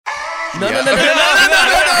No. There it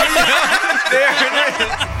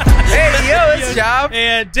is. Hey, yo, it's Job.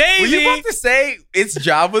 And Davey. Were you about to say it's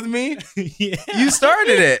Job with me? Yeah. You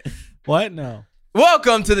started it. What? No.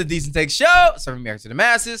 Welcome to the Decent Take Show. Serving America to the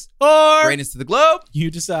masses or greatness to the globe.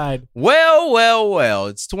 You decide. Well.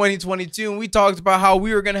 It's 2022, and we talked about how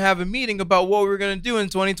we were going to have a meeting about what we were going to do in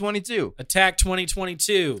 2022. Attack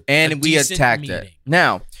 2022. And we attacked it.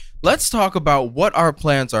 Now, let's talk about what our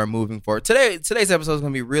plans are moving forward. Today's episode is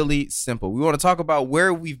going to be really simple. We want to talk about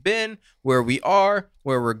where we've been, where we are,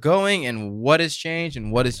 where we're going, and what has changed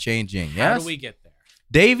and what is changing. Yes? How do we get there?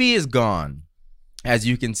 Davey is gone. As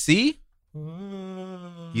you can see,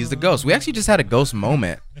 he's the ghost. We actually just had a ghost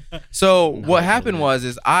moment. So what happened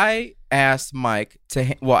was I asked Mike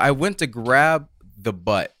to, I went to grab the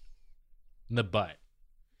butt. The butt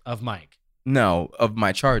of Mike. No, of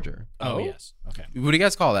my charger. Oh, yes. Okay. What do you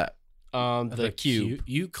guys call that? The cube.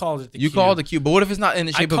 You called it the You cube. call it a cube, but what if it's not in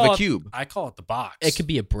the shape of a cube? I call it the box. It could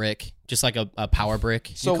be a brick, just like a power brick.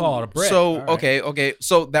 You call it a brick. So All right. okay.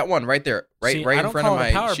 So that one right there, right See, in I don't front call of it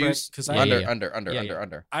a my power brick shoes. 'cause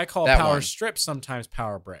Under. I call that power one. strips sometimes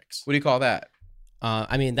power bricks. What do you call that?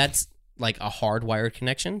 I mean, that's like a hardwired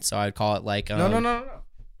connection, so I'd call it like No.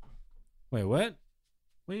 Wait, what?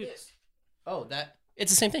 Wait. Oh,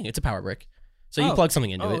 it's the same thing. It's a power brick. So you Oh. plug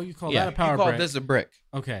something into it. Oh, you call yeah. that a power You call brick. this a brick.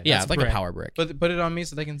 Okay. Yeah, that's it's like brick. a power brick. Put it on me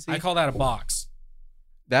so they can see. I call that a box.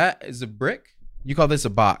 That is a brick. You call this a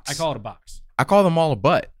box. I call it a box. I call them all a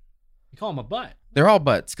butt. You call them a butt. They're all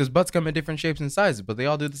butts because butts come in different shapes and sizes, but they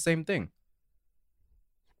all do the same thing.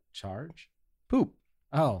 Charge? Poop.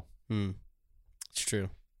 Oh. It's true.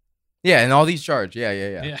 Yeah, and all these charge. Yeah.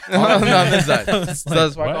 Yeah. On this side. It's So like,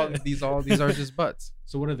 that's why I what? call these are just butts.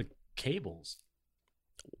 So what are the cables?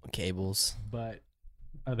 Cables. But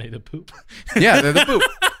are they the poop? Yeah, they're the poop.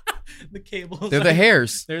 The cables. They're the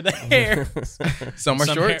hairs. They're the hairs. Some are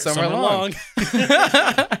short, some are long.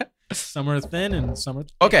 Some are thin and some are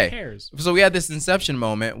Okay. hairs. So we had this inception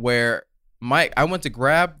moment where I went to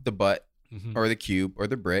grab the butt Mhm. or the cube or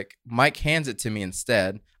the brick. Mike hands it to me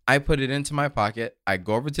instead. I put it into my pocket. I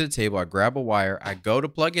go over to the table. I grab a wire. I go to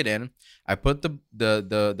plug it in. I put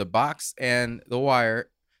the box and the wire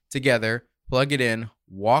together, plug it in,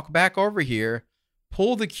 walk back over here,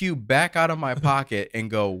 pull the cube back out of my pocket, and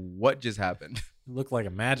go, what just happened? It looked like a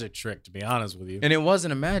magic trick, to be honest with you. And it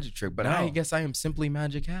wasn't a magic trick, but I No. guess I am simply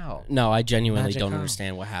Magic Hal. No, I genuinely Magic don't Hal.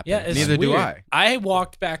 understand what happened. Yeah, it's Neither do weird. I. I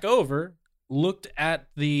walked back over, looked at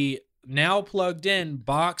the now plugged in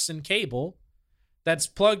box and cable that's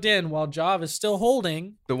plugged in while Jav is still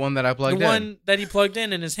holding The one that I plugged the in. one that he plugged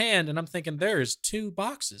in his hand, and I'm thinking there's two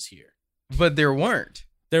boxes here. But there weren't.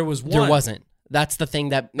 There was one. There wasn't. That's the thing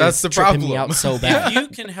that That's is the tripping me problem. out so If bad. you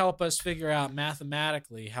can help us figure out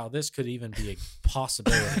mathematically how this could even be a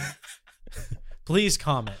possibility, please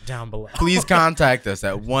comment down below. Please contact us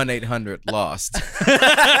at 1-800-LOST.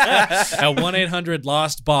 At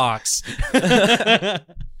 1-800-LOST-BOX.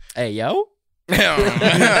 Hey, yo.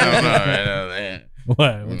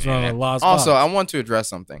 What? What's wrong with lost Also, I box? want to address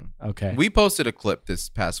something. Okay. We posted a clip this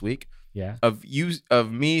past week Yeah. of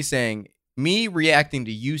me reacting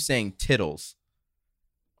to you saying tittles.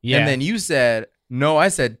 Yeah. And then you said, no, I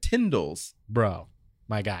said Tindles. bro,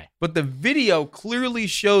 my guy. But the video clearly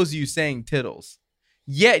shows you saying tittles.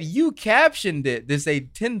 Yet you captioned it to say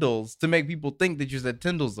Tindles to make people think that you said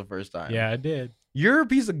Tindles the first time. Yeah, I did. You're a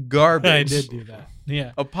piece of garbage. I did do that.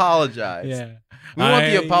 Yeah. Apologize. Yeah. We want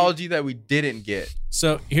the apology that we didn't get.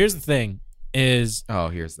 So here's the thing: is Oh,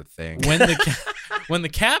 here's the thing. when the when the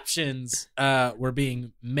captions were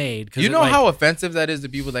being made. You know how offensive that is to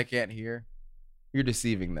people that can't hear? You're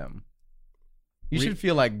deceiving them. You should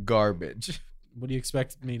feel like garbage. What do you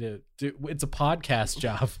expect me to do? It's a podcast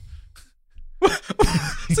job.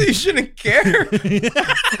 So you shouldn't care?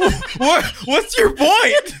 What's your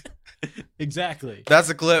point? Exactly. That's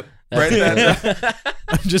a clip. Right there.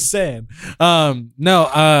 I'm just saying.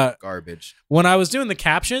 No. Garbage. When I was doing the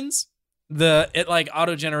captions, it like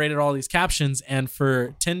auto generated all these captions, and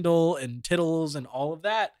for Tyndall and Tittles and all of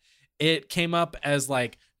that, it came up as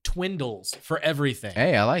like Twindles for everything.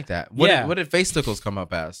 Hey, I like that. What did Facetickles come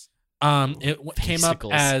up as? Came up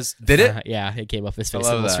Fasticles. as Did it? Yeah, it came up as I love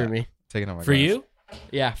Fasticles for that. me. Taking on my for glass. you.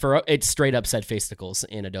 Yeah, it straight up said Fasticles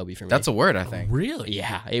in Adobe for me. That's a word, I think. Really?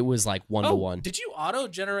 Yeah, it was like one to one. Did you auto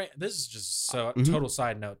generate? This is just so Mhm. total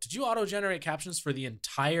side note. Did you auto generate captions for the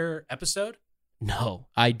entire episode? No,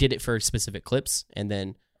 I did it for specific clips, and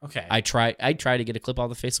then Okay. I tried to get a clip of all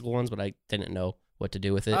the Facical ones, but I didn't know what to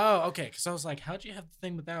do with it. Oh, okay. Because I was like, how'd you have the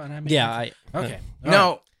thing with that? And I made yeah, it- I Okay.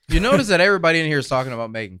 Now, you notice that everybody in here is talking about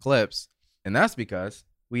making clips, and that's because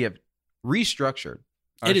we have restructured.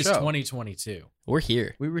 our It is show. 2022. We're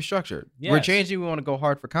here. We restructured. Yes. We're changing. We want to go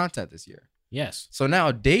hard for content this year. Yes. So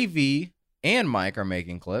now Davey and Mike are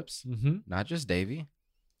making clips. Mm-hmm. Not just Davey.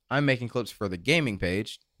 I'm making clips for the gaming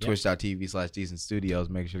page, Yep. twitch.tv/Decent Studios.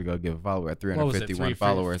 Make sure to go give a follow. We're at What was it? 351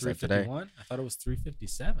 followers at today. 351? I thought it was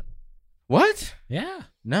 357. What? Yeah.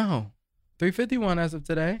 No. 351 as of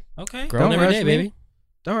today. Okay. Growing Don't every rush day, me. baby.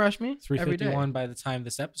 Don't rush me. Every day. 351 by the time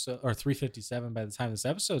this episode, or 357 by the time this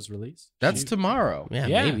episode's released. That's Shoot. tomorrow. Yeah,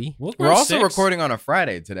 Yeah. maybe. We'll We're grow also 6. recording on a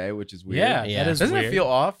Friday today, which is weird. Yeah, Yeah. that is Doesn't weird. it feel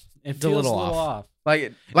off? It It's a little off. off.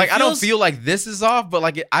 Like I don't feels- feel like this is off, but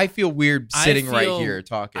like I feel weird I sitting right feel- here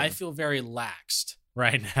talking. I feel very laxed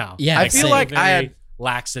right now. Yeah, I feel same. like I had Very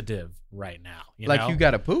laxative right now. You like know? you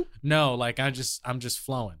got to poop. No, like I'm just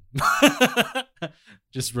flowing.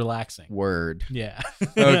 Just relaxing. Word. Yeah.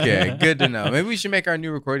 Okay, good to know. Maybe we should make our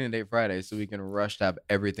new recording date Friday so we can rush to have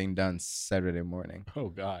everything done Saturday morning. Oh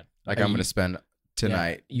God. Like Are I'm you- gonna spend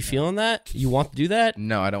tonight. You feeling that? You want to do that?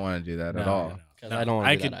 No, I don't want to do that at No, all. no, no. 'Cause I don't wanna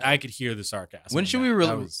I do could that I could hear the sarcasm. When in should that. we That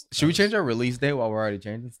release? was- Should we that change our release date while we're already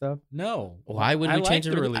changing stuff? No. Why would I we like change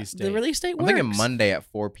the release date? The release date I'm works. thinking Monday at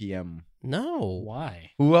 4 p.m. No.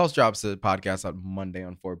 Why? Who else drops a podcast on Monday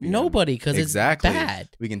on 4 p.m.? Nobody, because Exactly. it's bad.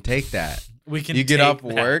 We can take that. We can. You get take off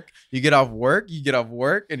that. work. You get off work,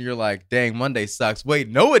 and you're like, "Dang, Monday sucks." Wait,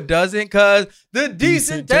 no, it doesn't, cause the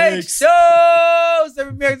Decent Takes shows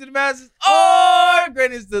every American to the masses are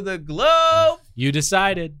greatest to the globe. You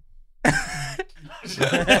decided.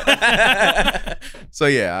 So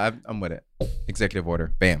yeah, I'm with it. Executive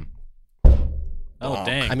order, bam. Oh Bonk.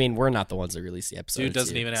 dang. I mean, we're not the ones that release the episode. dude it's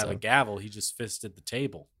doesn't you, even have so. a gavel. He just fisted the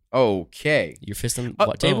table. Okay. You're fisting Oh,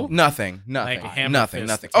 what table? Nothing. Like a hammer Nothing. fist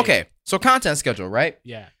Nothing. the table. Okay. So content schedule, right?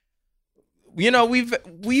 Yeah. You know, we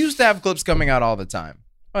used to have clips coming out all the time.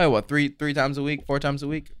 Oh, what? Three times a week, 4 times a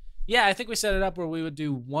week? Yeah, I think we set it up where we would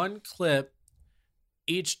do one clip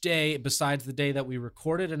each day besides the day that we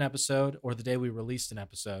recorded an episode or the day we released an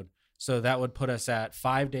episode. So that would put us at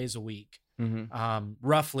 5 days a week, Mm-hmm.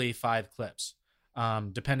 roughly 5 clips,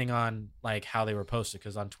 depending on like how they were posted.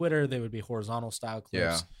 Because on Twitter, they would be horizontal style Yeah.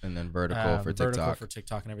 clips. And then vertical for TikTok. Vertical for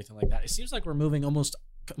TikTok and everything like that. It seems like we're moving almost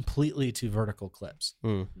completely to vertical clips.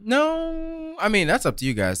 No, I mean that's up to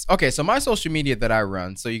you guys. Okay, so my social media that I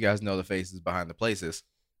run, so you guys know the faces behind the places.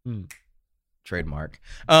 Trademark.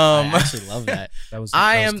 I actually love that. That was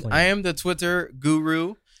I that was am clean. I am the Twitter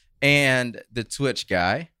guru and the Twitch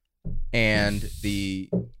guy and the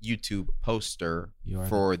YouTube poster You are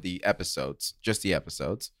for the episodes, just the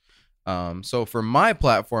episodes. So for my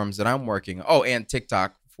platforms that I'm working, and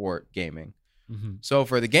TikTok for gaming. Mhm. So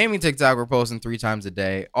for the gaming TikTok, we're posting 3 times a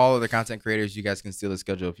day. All of the content creators, you guys can steal the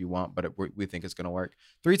schedule if you want, but we think it's gonna work.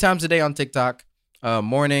 3 times a day on TikTok,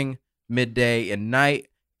 morning, midday, and night.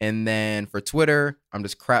 And then for Twitter, I'm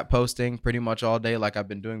just crap posting pretty much all day, like I've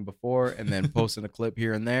been doing before, and then posting a clip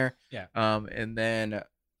here and there. Yeah. And then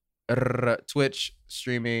Twitch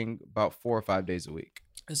streaming about 4 or 5 days a week.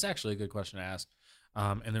 It's actually a good question to ask.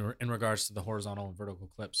 In regards to the horizontal and vertical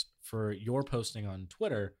clips, for your posting on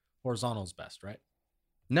Twitter, horizontal is best, right?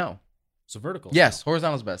 No. So vertical. Yes,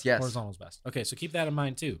 horizontal's best. Yes. Horizontal is best. Okay, so keep that in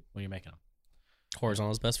mind too when you're making them.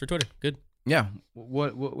 Horizontal is best for Twitter. Good. Yeah.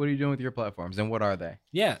 What are you doing with your platforms, and what are they?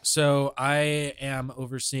 Yeah, so I am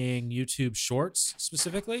overseeing YouTube Shorts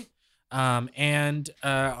specifically, and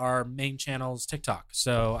our main channel's TikTok.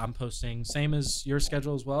 So I'm posting same as your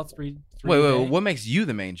schedule as well. Three. Wait. a day. What makes you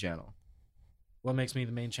the main channel? What makes me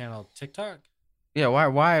the main channel? TikTok. Yeah.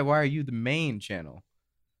 Why are you the main channel?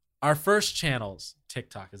 Our first channel's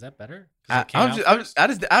TikTok. Is that better? 'Cause I it came out first?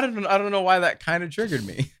 don't know why that kind of triggered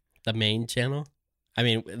me. The main channel. I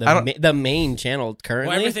mean, I don't- the main channel currently.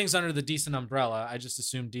 Well, everything's under the Decent umbrella. I just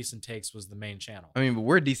assumed Decent Takes was the main channel. I mean, but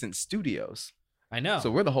we're Decent Studios, I know. so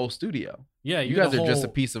we're the whole studio. yeah, You you're guys the are just a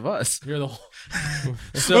whole- piece of us. You're the whole.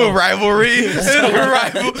 So rivalry,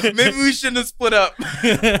 Maybe we shouldn't have split up.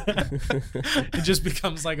 It just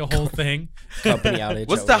becomes like a whole thing. company outage.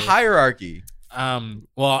 What's the over- hierarchy?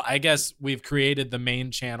 Well, I guess we've created the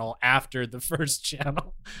main channel after the first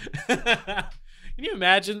channel. Can you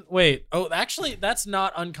imagine? Wait. Oh, actually, that's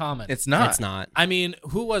not uncommon. It's not. It's not. I mean,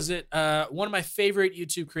 who was it? One of my favorite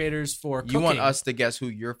YouTube creators for cooking. You want us to guess who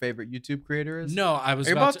your favorite YouTube creator is? No, I was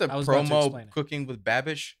Are you about about to, I the was about to promo explain it. Cooking with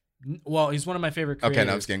Babish? Well, he's one of my favorite creators. Okay,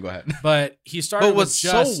 no, I'm just kidding. Go ahead. But he started But what's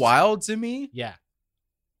with just so wild to me? Yeah,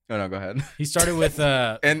 Oh no, go ahead. he started with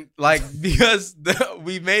And like because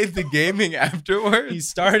we made the gaming afterwards. he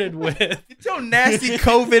started with Get your nasty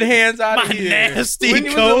COVID hands out of My here. nasty When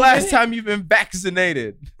was the COVID? last time you've been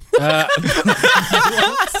vaccinated?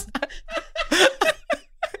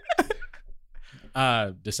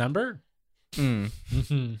 December. Mm.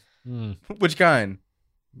 Mhm. Mm. Which kind?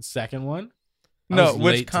 The second one. I No, was which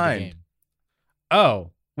late to the kind? game.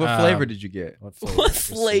 Oh, What flavor did you get? What flavor? What Let's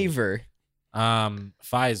see. flavor?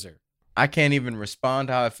 Pfizer. I can't even respond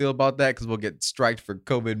how I feel about that because we'll get striked for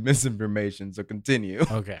COVID misinformation. So continue.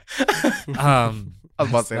 Okay. I was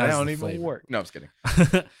about to say that That's don't the even flavor. work. No, I'm just kidding.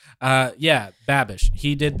 Yeah, Babish.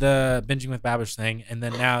 He did the Binging with Babish thing, and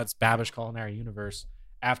then now it's Babish Culinary Universe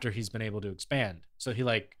after he's been able to expand. So he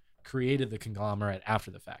like created the conglomerate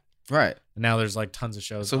after the fact. Right. And now there's like tons of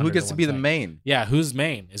shows. So who under gets to one be the thing. main? Yeah, who's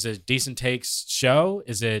main? Is it Decent Takes show?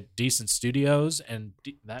 Is it Decent Studios? And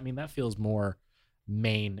that feels more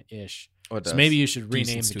main-ish. Oh, it So does. maybe you should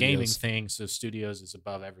rename Decent the gaming Studios. thing so Studios is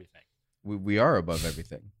above everything. we are above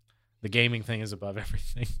everything. The gaming thing is above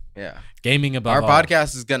everything. Yeah. Gaming above Our all.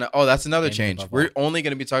 podcast is gonna. Oh, that's another Gaming change. above We're all. only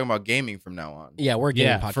gonna be talking about gaming from now on. Yeah, we're getting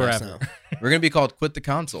Yeah, podcasts forever. now. We're gonna be called Quit the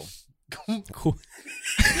Console. Cool.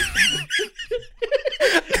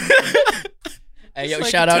 Hey, yo, It's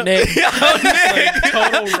like shout a out Nick. Like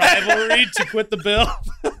total rivalry to quit the bill.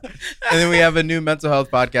 And then we have a new mental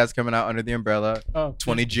health podcast coming out under the umbrella. Oh,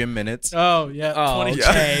 20 gym minutes. Oh yeah, Oh, 20.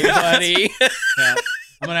 okay, buddy. Yeah.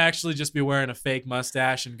 I'm gonna actually just be wearing a fake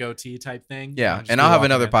mustache and goatee type thing. Yeah, just and be I'll have walking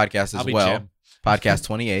another in. podcast I'll as be well. Jim. Podcast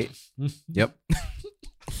 28. Yep.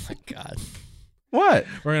 Oh my God. What?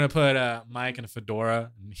 We're gonna put Mike in a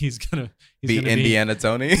fedora, and he's gonna Be Indiana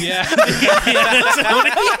Tony. Yeah.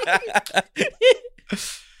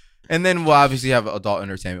 And then we'll obviously have adult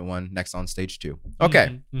entertainment one next on stage 2. Okay,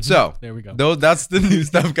 Mhm, mhm. so there we go. that's the new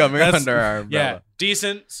stuff coming That's- under our Yeah, umbrella.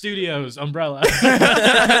 Decent Studios umbrella.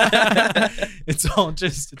 it's all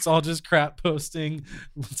just crap posting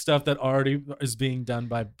stuff that already is being done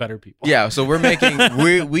by better people. Yeah, so we're making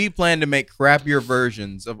we plan to make crappier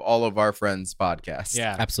versions of all of our friends' podcasts.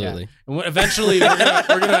 Yeah, Absolutely. yeah. And eventually, we're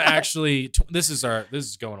gonna actually. This is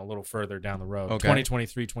going a little further down the road. Okay.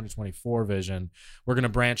 2023, 2024 vision. We're gonna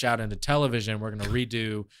branch out into television. We're gonna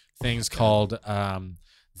redo things called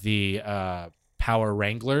the Power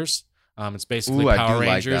Wranglers. It's basically Ooh, I do Power like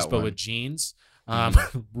Rangers, that but one. with jeans.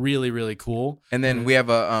 Really, really cool. And then we have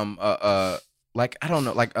a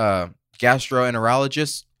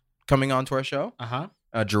gastroenterologist coming on to our show.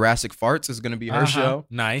 Jurassic Farts is going to be her show.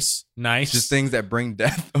 Nice. Just things that bring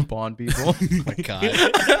death upon people. Oh my God.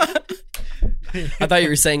 I thought you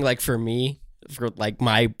were saying like for me, for like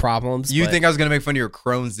my problems. You but think I was going to make fun of your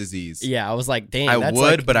Crohn's disease? Yeah, I was like, dang. I that's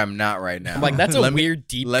would, like, but I'm not right now. I'm like, that's a Let me- weird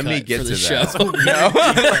deep Let me cut get for to the show. that.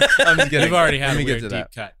 No, I'm just kidding. You've already had Let a me weird get to deep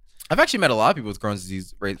that. cut. I've actually met a lot of people with Crohn's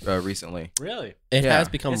disease recently. Really? It Yeah. has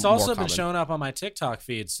become It's more also been common. showing up on my TikTok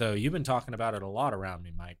feed, so you've been talking about it a lot around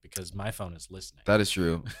me, Mike, because my phone is listening. That is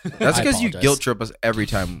true. That's I because you apologize. guilt trip us every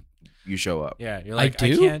time you show up. Yeah, you're I like, I,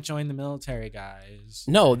 do? can't join the military, guys.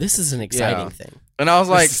 No, this is an exciting Yeah. thing. And I was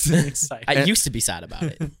like, This is exciting. I used to be sad about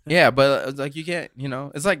it. yeah, but it's like you can't,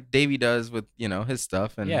 it's like Davey does with, his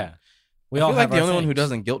stuff. And yeah, we I all feel have like the our only one who things.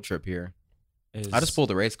 doesn't guilt trip here. Is, I just pulled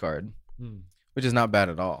a race card, which is not bad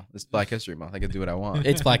at all. It's Black History Month. I can do what I want.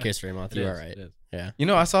 It's Black History Month. It You're is, all right. it is.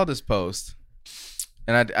 Yeah. I saw this post,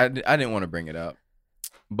 and I didn't want to bring it up,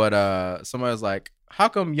 but somebody was like, "How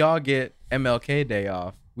come y'all get MLK Day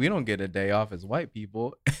off? We don't get a day off as white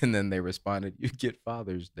people." And then they responded, "You get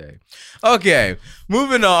Father's Day." Okay,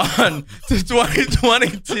 moving on to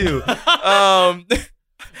 2022.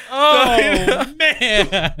 Oh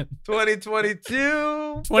man, 2022.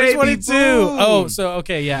 2022. Oh, so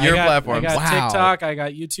okay, yeah. Your I platforms. got Wow. TikTok. I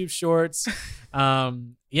got YouTube Shorts.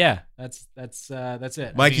 Yeah, that's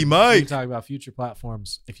it. Mikey We Mike. can talk about future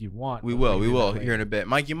platforms if you want. We but will. we'll We do will that here later. in a bit.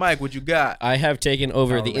 Mikey Mike, what you got? I have taken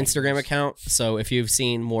over Power the Instagram Rangers. account. So if you've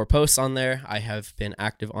seen more posts on there, I have been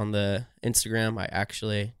active on the Instagram. I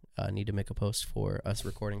actually need to make a post for us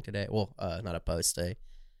recording today. Well, not a post, a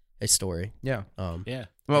story. Yeah. Yeah.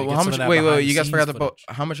 Well, Get how some much? of that Wait. behind You the guys forgot to scenes post.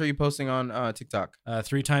 footage. How much are you posting on TikTok?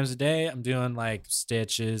 3 times a day. I'm doing like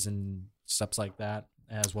stitches and stuff like that,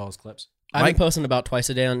 as well as clips. I've Mike? been posting about twice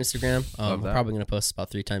a day on Instagram. Love I'm that. probably going to post about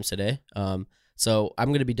 3 times today. So I'm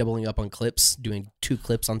going to be doubling up on clips, doing 2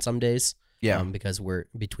 clips on some days. Yeah. Because we're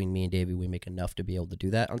between me and Davey, we make enough to be able to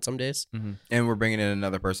do that on some days. And we're bringing in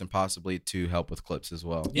another person possibly to help with clips as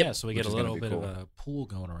well. Yeah, so we Which get a is gonna little be bit cool. of a pool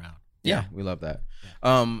going around. Yeah. We love that.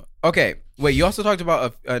 Okay. Wait, you also talked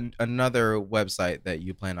about another website that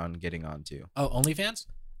you plan on getting onto. Oh, OnlyFans?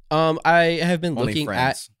 I have been Only looking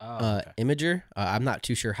Friends. Oh, Imager. I'm not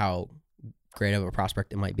too sure how great of a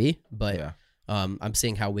prospect it might be, but Yeah. I'm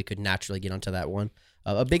seeing how we could naturally get onto that one.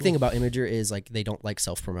 A big thing about Imager is like they don't like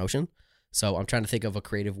self promotion, so I'm trying to think of a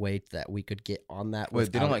creative way that we could get on that. Wait,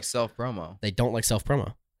 they don't without- like self promo. They don't like self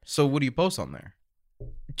promo. So what do you post on there?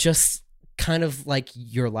 Just kind of like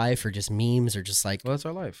your life or just memes or just like, Well, that's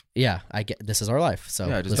our life. yeah, I get this is our life. So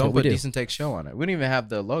Yeah, this just is don't what we put do. Decent Take Show on it. We don't even have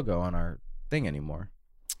the logo on our thing anymore.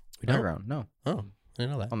 We don't? Background, no, Oh, I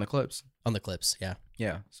didn't know that. on the clips. On the clips, yeah.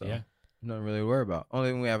 Yeah, so Yeah. nothing really to worry about. Only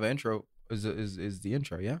thing we have an intro is the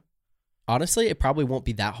intro. Yeah. Honestly, it probably won't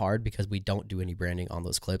be that hard because we don't do any branding on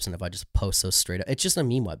those clips. And if I just post those straight up, it's just a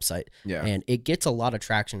meme website. Yeah. And it gets a lot of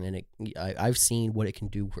traction. And I've seen what it can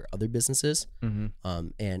do for other businesses. Mm-hmm.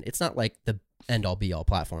 And it's not like the end all be all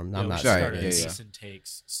platform. I'm we not Right, started yeah, a yeah. Decent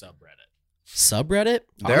Takes subreddit. subreddit.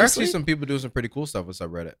 There are Honestly, actually some people doing some pretty cool stuff with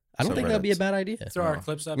subreddit. I don't think that'd be a subreddits. bad idea. Throw our No.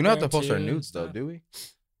 clips up. We don't have there, to post our too, nudes and though, stuff. do we?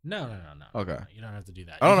 No. Okay. You don't have to do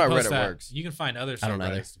that. I don't You know can how post Reddit that- works. You can find other I don't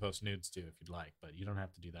either. subreddits to post nudes to if you'd like, but you don't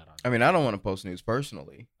have to do that on. I mean, I don't want to post nudes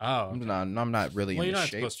personally. Oh, I'm okay. not really Well, you in don't the have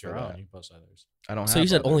to shape post for your own. that. You can post others. I don't. So have you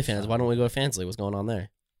said others. OnlyFans. Why don't we go to Fansly? What's going on there?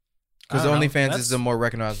 Because I don't know. OnlyFans That's- is a more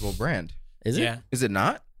recognizable brand. Is it? Yeah. Is it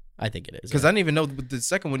not? I think it is. Because yeah. I didn't even know what the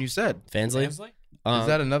second one you said. Fansly. Fansly? Is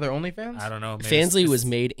that another OnlyFans? I don't know. maybe Fansly it's- was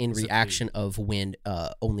made in it's a reaction of when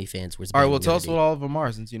OnlyFans was. All right. banning Well, tell us nudity. what all of them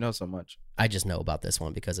are since you know so much. I just know about this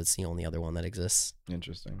one because it's the only other one that exists.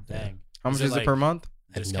 Interesting. Dang. How much it is it like per month?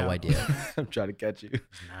 I have discount? no idea. I'm trying to catch you.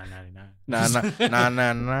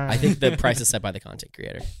 $9.99. Nah. I think the price is set by the content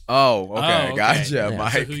creator. Oh, okay. Oh, Gotcha, Yeah. So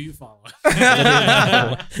Mike. who you follow?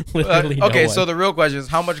 Literally no Okay, one. so the real question is,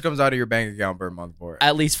 how much comes out of your bank account per month for it?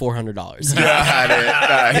 At least $400. Got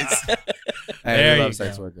it. Nice. Hey, There we you love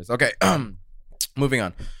sex go. workers. Okay, moving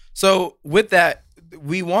on. So with that,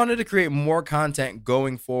 we wanted to create more content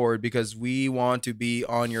going forward because we want to be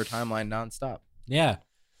on your timeline nonstop. Yeah.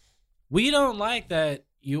 We don't like that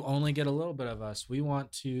you only get a little bit of us. We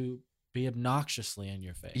want to be obnoxiously in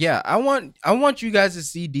your face. Yeah, I want you guys to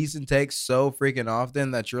see Decent Takes so freaking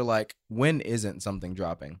often that you're like, when isn't something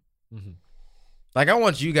dropping? Mhm. Like, I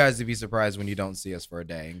want you guys to be surprised when you don't see us for a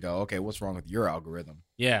day and go, okay, what's wrong with your algorithm?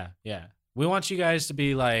 Yeah. We want you guys to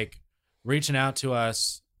be like reaching out to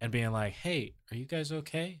us and being like, "Hey, are you guys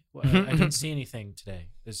okay? Well, I didn't see anything today.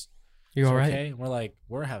 Is You're all right. okay?" And we're like,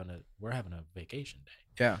 "We're having a vacation day."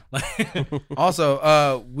 Yeah. Like,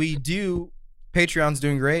 Also, we do, Patreon's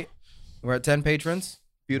doing great. We're at 10 patrons.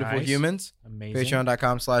 Beautiful Nice. humans. amazing.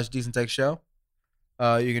 Patreon.com/Decent Take Show.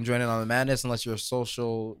 You can join in on the madness unless you're a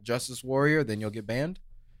social justice warrior, then you'll get banned.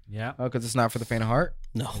 Yeah. Because it's not for the faint of heart.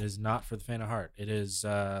 No, It is not for the faint of heart. It is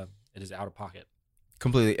out of pocket.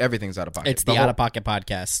 Completely, everything's out of pocket. it's the Out of Pocket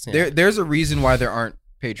podcast. Yeah. There's a reason why there aren't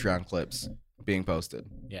Patreon clips being posted.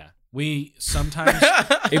 Yeah. We sometimes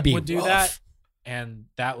It'd be would do rough. that, and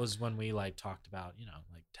that was when we like talked about,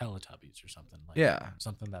 like Teletubbies or something like Yeah.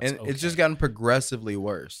 something that's And okay. it's just gotten progressively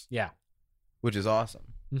worse, yeah. which is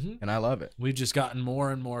awesome. Mm-hmm. And I love it. We've just gotten more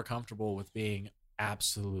and more comfortable with being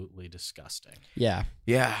absolutely disgusting. Yeah,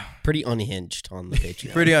 Yeah. pretty unhinged on the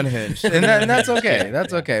Patreon. Pretty unhinged. And that's okay.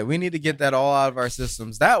 That's Yeah. okay. We need to get that all out of our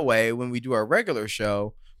systems. That way, when we do our regular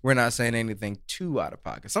show, we're not saying anything too out of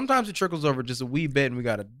pocket. Sometimes it trickles over just a wee bit and we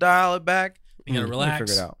got to dial it back. You gotta Let me relax.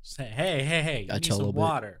 figure it out. Say, hey, you Gotta need chill a some little bit.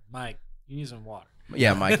 water. Mike, you need some water.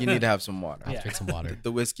 Yeah, Mike, you need to have some water. I'll Yeah. drink some water.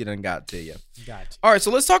 The whiskey done got to you. You got to. All right, so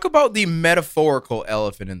let's talk about the metaphorical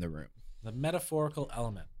elephant in the room. The metaphorical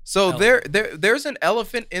element. So Elephant. there's an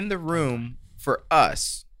elephant in the room for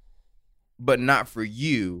us, but not for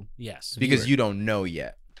you Yes. because Viewer. you don't know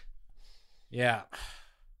yet. Yeah.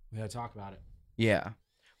 We gotta talk about it. Yeah.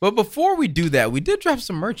 But before we do that, we did drop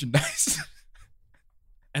some merchandise.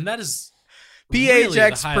 And that is really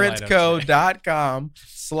the highlight of today.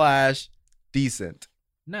 phxprintco.com/decent.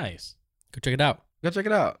 Nice. Go check it out. Go check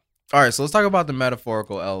it out. All right, so let's talk about the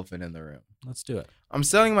metaphorical elephant in the room. Let's do it. I'm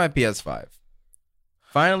selling my PS5.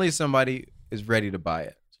 Finally, somebody is ready to buy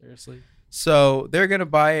it. Seriously? So they're going to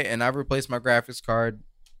buy it, and I've replaced my graphics card.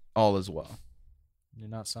 All is well. You're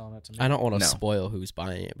not selling it to me? I don't want to No. spoil who's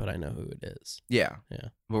buying it, but I know who it is. Yeah. Yeah.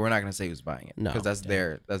 But we're not going to say who's buying it. No. Because that's Yeah.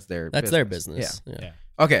 their That's business. their business. Yeah. Yeah.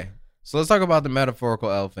 Okay. So let's talk about the metaphorical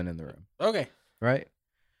elephant in the room, Okay. right?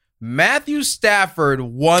 Matthew Stafford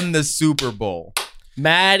won the Super Bowl.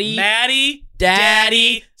 Maddie, Maddie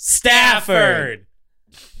Daddy Stafford.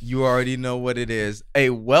 You already know what it is. A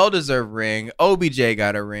well-deserved ring. OBJ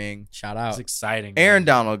got a ring. Shout That's out. exciting. Aaron man.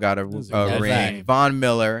 Donald got a Those a are good ring. facts. Von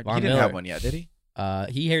Miller. Von He didn't have Miller. one yet, did he?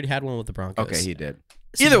 He already had one with the Broncos. Okay, he did.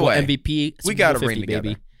 Super Either Bowl way, MVP. We Super got a Bowl ring 50, together.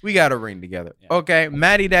 baby. We got a ring together. Yeah. Okay,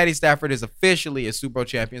 Matty Daddy Stafford is officially a Super Bowl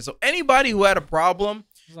champion. So anybody who had a problem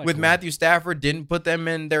It's like with cool. Matthew Stafford, didn't put them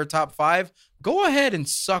in their top 5, go ahead and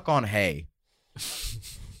suck on hay.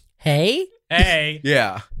 Hey, Hey.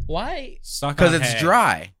 Yeah, why? Suck because on it's hay.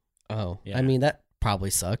 dry. Oh, Yeah. I mean that probably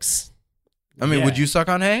sucks. I mean, Yeah. would you suck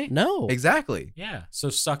on hay? No. Exactly. Yeah. So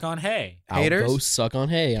suck on hay. I'll Haters? go suck on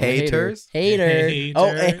hay. I'm a Haters? Hater. Oh,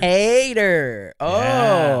 a Haters. hater.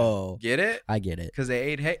 Oh. Get it? I get it. Because they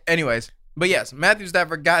ate hay. Anyways, but yes, Matthew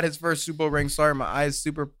Stafford got his first Super Bowl ring. Sorry, my eyes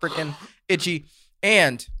super freaking itchy.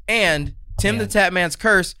 And Tim the Tap Man's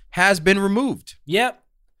curse has been removed. Yep.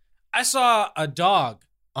 I saw a dog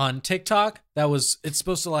on TikTok it's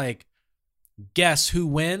supposed to like guess who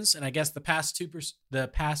wins, and I guess the past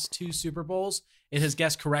two Super Bowls it has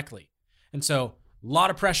guessed correctly. And so a lot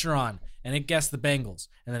of pressure on, and it guessed the Bengals,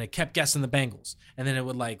 and then it kept guessing the Bengals, and then it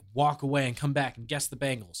would like walk away and come back and guess the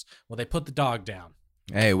Bengals. Well, they put the dog down.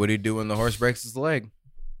 Hey, what do you do when the horse breaks his leg?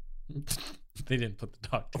 They didn't put the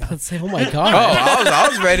dog down. Let's say, oh my Oh, god. I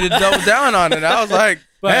was ready to double down on it. I was like,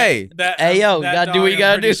 But hey, Hey, yo, gotta do what you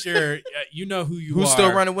gotta do. Sure, you know who you are. who's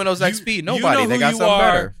still running Windows XP? You Nobody. know They who got you something are,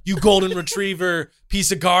 better. You golden retriever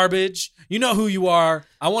piece of garbage. You know who you are.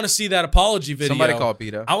 I want to see that apology video. Somebody call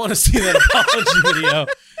PETA. I want to see that apology video.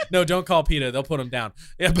 No, don't call PETA. They'll put him down.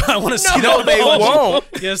 Yeah, but I want to see No, that they apology. won't.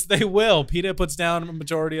 Yes, they will. PETA puts down a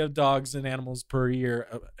majority of dogs and animals per year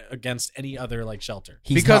against any other like shelter.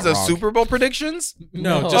 He's Because not of wrong. Super Bowl predictions?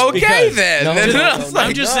 No, No. just Okay, because. then. No, Then no, I was no, I'm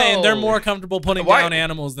like, just no. saying they're more comfortable putting Why- down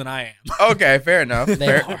animals than I am. okay, fair enough. They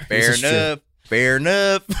Fair, are. fair This is true. enough. Fair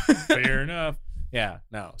enough. Fair enough. Yeah,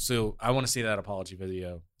 no. So I want to see that apology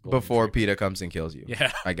video golden Before retriever. PETA comes and kills you.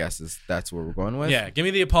 Yeah. I guess that's where we're going with. Yeah, give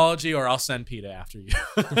me the apology or I'll send PETA after you.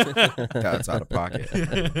 That's out of pocket.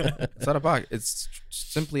 It's out of pocket. It's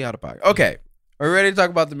simply out of pocket. Okay. Are we ready to talk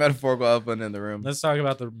about the metaphorical elephant in the room? Let's talk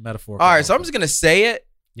about the metaphor. All right, so I'm just gonna say it.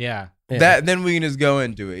 Yeah. Yeah. Then we can just go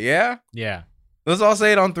into it. Yeah? Yeah. Let's all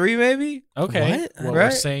say it on 3, maybe? Okay. What? Well, we're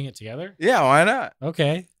Right. saying it together. Yeah, why not?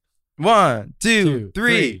 Okay. 1, 2,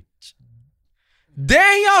 3.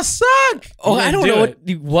 Dang, y'all suck. Oh, Yeah, I don't do know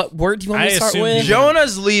it. what word do you want I me to start assumed with? you-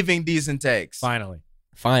 Jonah's leaving Decent Takes. Finally.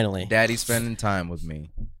 Finally. Daddy's spending time with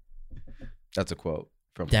me. That's a quote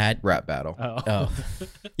from Dad. Rap Battle. Oh. Oh.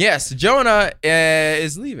 Yes, Jonah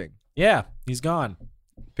is leaving. Yeah, he's gone.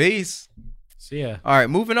 Peace. See ya. All right,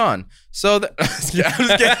 moving on. So,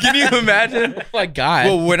 can you imagine? Oh my god.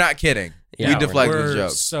 Well, we're not kidding. Yeah, we we're deflect We're with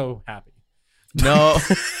jokes. so happy. No,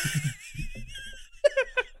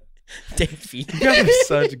 Davey. you guys are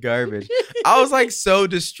such garbage. I was like so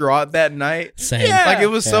distraught that night. Same. Yeah. Like it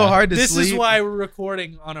was so Yeah. hard to This sleep. is why we're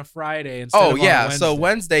recording on a Friday instead Oh of on yeah. a So Wednesday.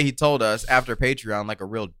 Wednesday he told us after Patreon like a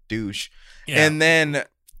real douche, Yeah. and then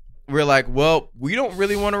we're like, well, we don't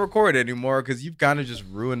really want to record anymore because you've kind of just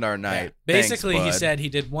ruined our night. Yeah. Thanks, Basically, he bud. said he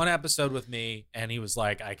did one episode with me, and he was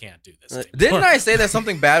like, "I can't do this." anymore." Didn't I say that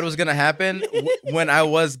something bad was gonna happen when I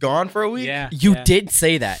was gone for a week? Yeah. You yeah. did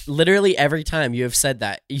say that. Literally every time you have said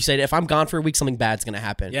that. You said if I'm gone for a week, something bad's gonna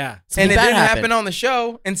happen. Yeah. Something And it bad didn't happen happened. on the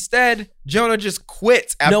show. Instead, Jonah just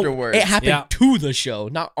quits afterwards. No, it happened Yeah. to the show,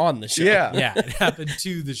 not on the show. Yeah. Yeah, it happened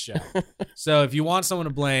to the show. So if you want someone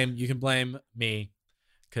to blame, you can blame me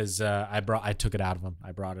because I took it out of him.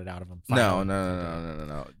 I brought it out of him.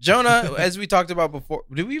 No. Jonah, as we talked about before,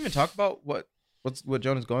 did we even talk about what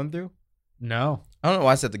Jonah's going through? No. I don't know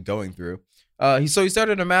why I said the going through. He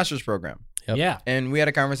started a master's program, Yep. Yeah. and we had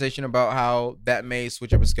a conversation about how that may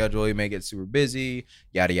switch up his schedule. He may get super busy,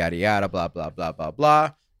 yada yada yada, blah blah blah blah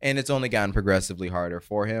blah, and it's only gotten progressively harder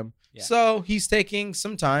for him. Yeah. So he's taking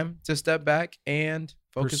some time to step back and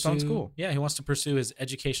focus on school. Yeah, he wants to pursue his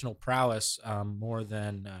educational prowess more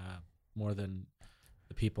than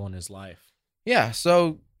the people in his life. Yeah,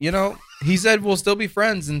 so he said we'll still be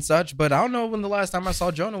friends and such, but I don't know when the last time I saw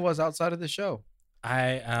Jonah was outside of the show,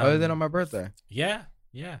 other than on my birthday. Yeah.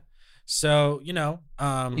 So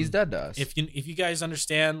He's dead to us. If you guys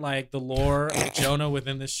understand like the lore of Jonah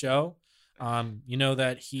within this show, you know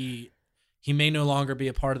that he may no longer be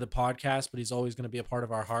a part of the podcast, but he's always going to be a part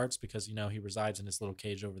of our hearts because he resides in his little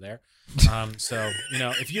cage over there. So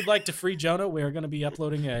if you'd like to free Jonah, we're going to be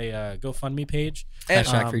uploading a GoFundMe page. And-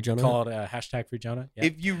 Hashtag free Jonah. Called hashtag free Jonah. Yeah.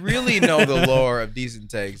 If you really know the lore of Decent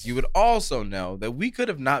Takes, you would also know that we could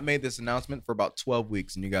have not made this announcement for about 12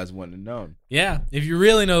 weeks and you guys wouldn't have known. Yeah, if you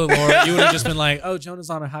really know the lore, you would have just been like, "Oh, Jonah's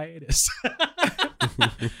on a hiatus."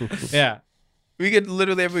 Yeah, We could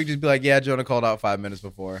literally every week just be like, yeah, Jonah called out 5 minutes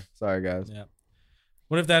before. Sorry, guys. yeah.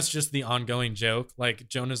 What if that's just the ongoing joke? Like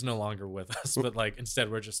Jonah's no longer with us, but like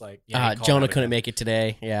instead we're just like, yeah, he called Jonah out couldn't again. make it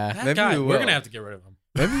today. Yeah. That Maybe guy, we we're will. gonna have to get rid of him.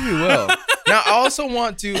 Maybe we will. Now, I also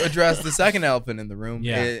want to address the second elephant in the room.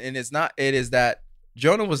 Yeah. And it is that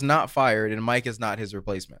Jonah was not fired and Mike is not his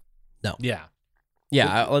replacement. Yeah,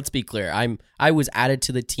 Yeah, let's be clear. I was added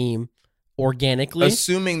to the team organically.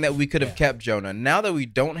 Assuming that we could have kept Jonah. Now that we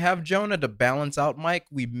don't have Jonah to balance out Mike,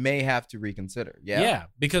 we may have to reconsider. Yeah.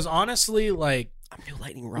 Because honestly, like I'm new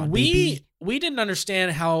lightning rod. we baby. we didn't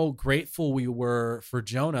understand how grateful we were for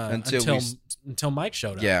Jonah until Mike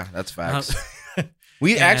showed up. Yeah, that's facts. Um,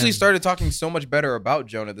 We actually and- started talking so much better about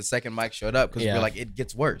Jonah the second Mike showed up because we Yeah. were like, it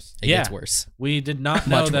gets worse. It gets worse. We did not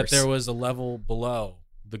know Much that worse. there was a level below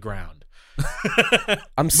the ground.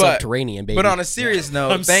 I'm subterranean, baby. But on a serious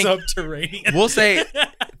note, I'm subterranean. we'll say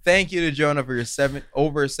thank you to Jonah for your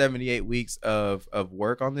over 78 weeks of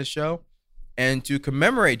work on this show. And to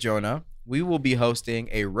commemorate Jonah, we will be hosting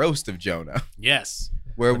a roast of Jonah Yes.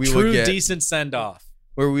 where A we true will get decent send off.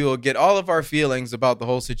 where we will get all of our feelings about the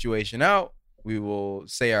whole situation out. We will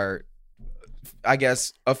say our, I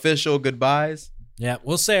guess, official goodbyes Yeah,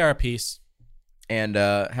 we'll say our piece. and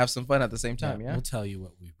have some fun at the same time. Yeah, We'll tell you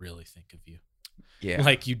what we really think of you. yeah.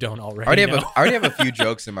 Like you don't already. I know. already have a few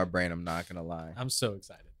jokes in my brain. I'm not gonna lie. I'm so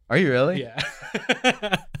excited. Are you really? Yeah.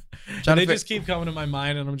 Trying And they to just keep coming to my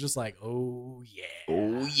mind, and I'm just like, oh yeah.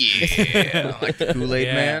 Oh yeah, like the Kool-Aid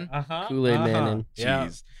Yeah. Man. Uh-huh. Kool-Aid Man uh-huh. and- Yeah.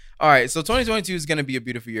 Jeez. All right, so 2022 is going to be a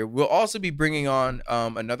beautiful year. We'll also be bringing on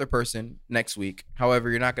another person next week.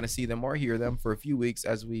 However, you're not going to see them or hear them for a few weeks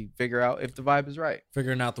as we figure out if the vibe is right.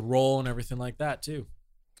 Figuring out the role and everything like that too.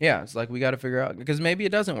 Yeah, it's like we got to figure out because maybe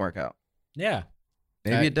it doesn't work out. Yeah.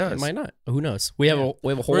 Maybe it does. It might not. Who knows? We have Yeah. a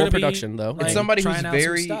We're whole gonna be, production though. like, It's somebody who's trying out some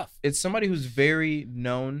very. stuff. It's somebody who's very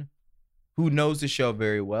known, who knows the show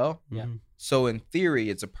very well. Yeah. Mhm. So in theory,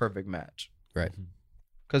 it's a perfect match. Right.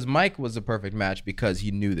 Because Mike was a perfect match because he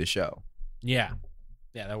knew the show. Yeah.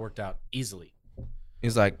 Yeah, that worked out easily.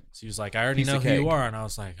 He's like, So he was like, I already Piece know of who you cake. are. And I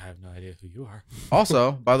was like, I have no idea who you are.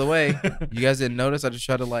 also, by the way, you guys didn't notice. I just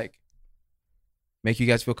tried to like make you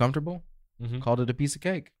guys feel comfortable. Mhm. Called it a piece of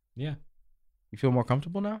cake. Yeah. You feel more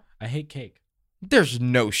comfortable now? I hate cake. There's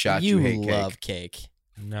no shot you, hate love cake. cake.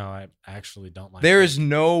 No, I actually don't like There's cake.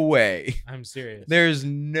 no way. I'm serious. There's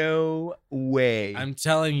no way. I'm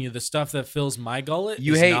telling you, the stuff that fills my gullet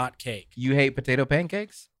You is hate- not cake. You hate potato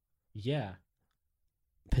pancakes? Yeah.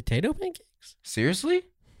 Potato pancakes? Seriously?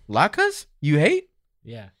 Latkes? You hate?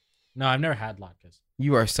 Yeah. No, I've never had latkes.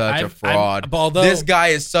 You are such a I've- fraud. although, This guy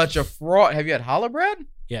is such a fraud. Have you had challah bread?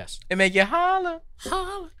 yes. It make you holla.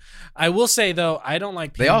 I will say though, I don't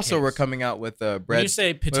like pancakes. They also were coming out with bread. When you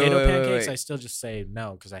say potato wait, wait, pancakes, wait. I still just say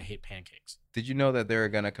no because I hate pancakes. Did you know that they were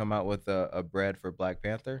gonna come out with a bread for Black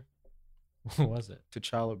Panther? What was it?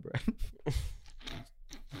 T'Challa bread.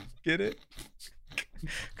 Get it?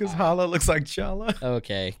 Because Hala looks like Chala.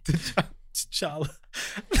 Okay. T'Challa.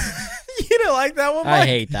 You didn't like that one, I Mike?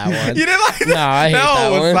 hate that one. You didn't like that? No, I hate that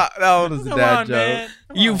was one. that one was a Come dad on, joke. man.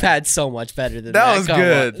 Come You've on. had so much better than that. That was Come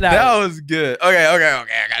good. on. That was good. Okay. I got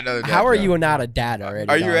another. How dad are joke. you not a dad already?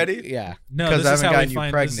 Are you dog? ready? Yeah. No, 'Cause this I is haven't how we gotten you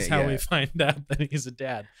find. This is pregnant how we yet. find out that he's a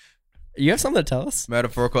dad. You have something to tell us?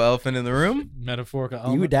 Metaphorical elephant in the room?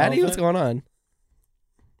 Metaphorical. You a daddy? What's going on?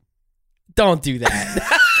 Don't do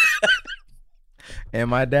that.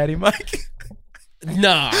 Am I Daddy Mike?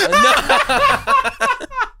 no.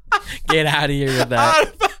 Get out of here with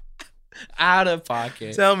that. Out of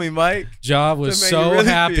pocket. Tell me, Mike. Job was To make so you really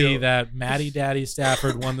happy feel. that Matty Daddy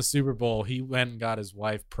Stafford won the Super Bowl. He went and got his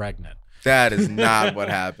wife pregnant. That is not what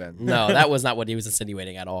happened. No, that was not what he was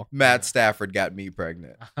insinuating at all. Matt Stafford got me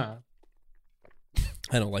pregnant. I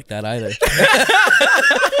don't like that either.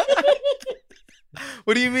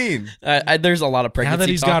 What do you mean? There's a lot of pregnancy Now that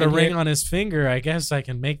he's got a talk in ring here. on his finger, I guess I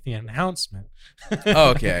can make the announcement.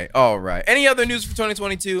 Okay. All right. Any other news for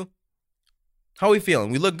 2022? How are we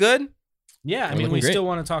feeling? We look good? Yeah, I I'm mean, looking we great. still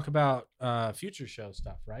want to talk about future show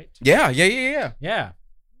stuff, right? Yeah. Yeah, Yeah,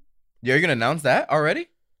 you're going to announce that already?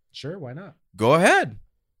 sure. Why not? Go ahead.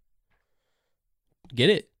 Get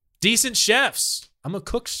it? Decent chefs. I'm a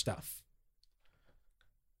cook stuff.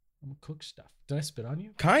 Did I spit on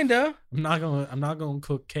you? Kinda. I'm not gonna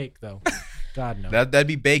cook cake though. God no. That'd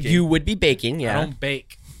be baking. You would be baking, I yeah. don't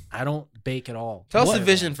bake. I don't bake at all. Tell us What? the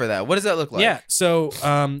vision for that. What does that look like? Yeah. So,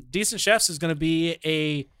 Decent Chefs is gonna be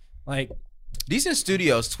a like Decent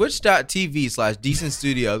Studios, twitch.tv/Decent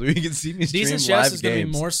Studios, where you can see me stream Decent live Chefs is going to be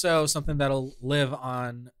games. more so something that'll live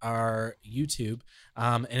on our YouTube,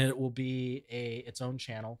 and it will be its own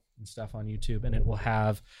channel and stuff on YouTube, and it will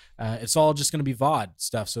have it's all just going to be VOD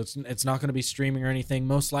stuff, so it's not going to be streaming or anything.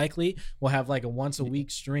 Most likely, we'll have like a once a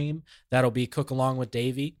week stream that'll be Cook Along with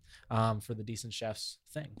Davey for the Decent Chefs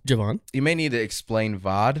thing. Javon? You may need to explain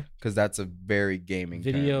VOD because that's a very gaming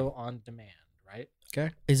Video on demand, right? term. Okay.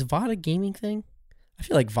 Is VOD a gaming thing? I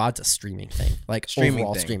feel like VOD's a streaming thing. Like Streaming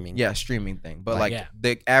overall thing. streaming. Yeah, streaming thing. But Like, like yeah.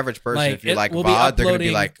 the average person, if you like we'll VOD, they're gonna be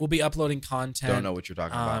like, we'll be uploading content. don't know what you're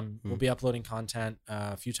talking about. We'll be uploading content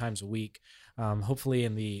a few times a week. Hopefully,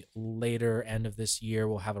 in the later end of this year,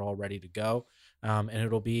 we'll have it all ready to go, and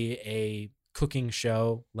it'll be cooking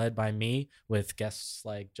show led by me with guests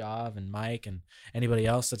like Jav and Mike and anybody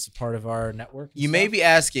else that's a part of our network. and You may stuff. be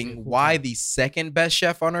asking Be a cool why time. the second best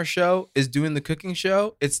chef on our show is doing the cooking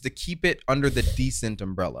show. It's to keep it under the decent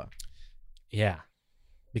umbrella. Yeah.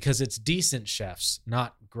 Because it's decent chefs,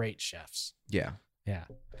 not great chefs. Yeah. Yeah.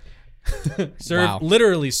 Wow.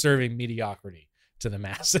 Literally serving mediocrity to the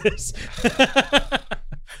masses.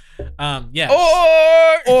 Yeah.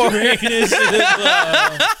 Or Greatness is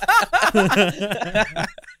love.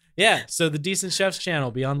 Yeah. So the Decent Chefs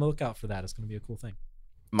channel, be on the lookout for that. It's going to be a cool thing.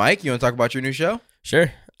 Mike, you want to talk about your new show?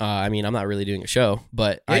 Sure. I mean, I'm not really doing a show,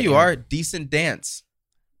 but Yeah, I you am- are. Decent Dance,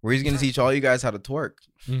 where he's going to teach all you guys how to twerk.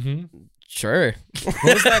 Mm-hmm. Sure. What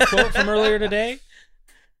was that quote from earlier today?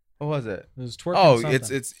 What was it? It was twerking. Oh,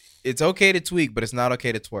 something. it's okay to tweak, but it's not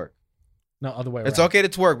okay to twerk. No, other way around. It's okay to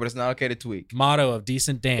twerk, but it's not okay to tweak. Motto of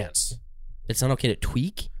Decent Dance. It's not okay to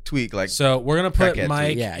tweak. Tweak like So we're gonna put Crackhead Mike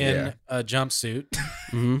tweet. Yeah, in yeah. a jumpsuit.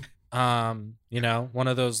 hmm One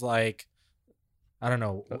of those like, I don't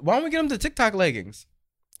know. Why don't we get him the TikTok leggings?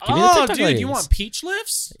 Give me the Oh, TikTok dude, leggings. you want peach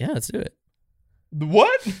lifts? Yeah, let's do it.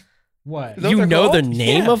 What? What? Is that You what they're know the called?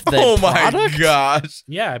 name Yeah. of the Oh my product? gosh!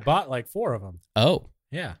 Yeah, I bought like 4 of them. Oh,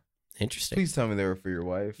 Yeah, interesting. Please tell me they were for your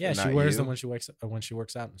wife. yeah. and She not wears you. them when she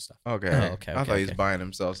works out and stuff. Okay. Oh, okay, I okay, thought he was okay. buying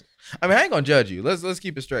himself. I mean, I ain't gonna judge you. Let's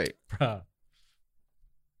keep it straight. Bruh.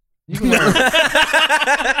 You can wear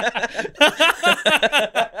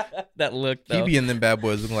That look He though. be in them bad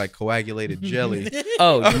boys looking like coagulated jelly.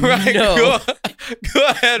 Oh All right, no. go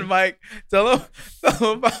ahead, Mike. Tell him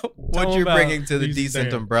about what him you're about bringing to the these decent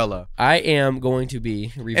things. umbrella. I am going to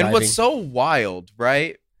be reviving. And what's so wild,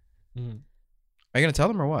 right? Mhm. Are you gonna tell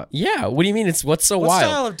them or what? Yeah. What do you mean? It's what's so What wild?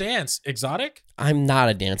 style of dance? Exotic? I'm not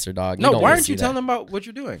a dancer, dog. No, don't why need aren't to you do telling that. them about what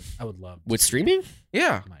you're doing? I would love With streaming?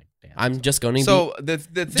 Yeah. my dance. I'm just going to So the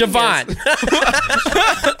thing Javon. is-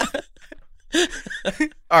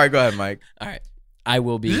 All right, go ahead, Mike. All right. I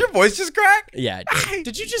will Did be. your voice just crack? Yeah.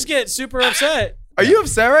 Did you just get super upset? Are you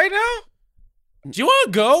upset right now? Do you want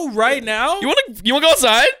to go right now? You want to go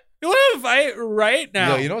outside? You want to fight right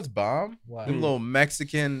now? Yo, you know what's bomb? What? Them little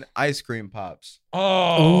Mexican ice cream pops.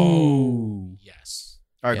 Oh, Ooh. yes.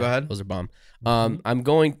 All right, Yeah, go ahead. Those are bomb. I'm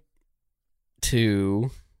going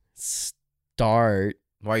to start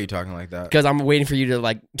Why are you talking like that? because I'm waiting for you to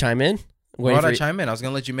like chime in. Why Waiting would I for chime in? I was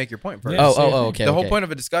gonna let you make your point first. Yeah. Okay. The whole okay. point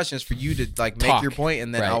of a discussion is for you to like make Talk. your point,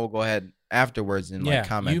 and then I Right. will go ahead afterwards and like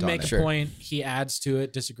comment you on make it. a Sure. point. He adds to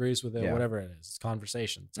it, disagrees with it, Yeah. whatever it is. It's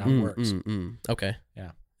conversation. It's how it works. Okay.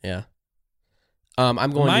 Yeah. Yeah. I'm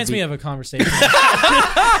going. Reminds to be, me of a conversation.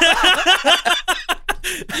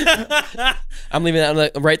 I'm leaving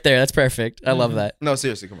that right there. That's perfect. I love Mhm. that. No,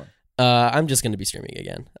 seriously, come on. I'm just going to be streaming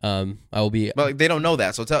again. I will be. But like, they don't know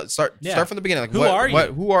that, so start Yeah. from the beginning. Like, Who what, are you? What,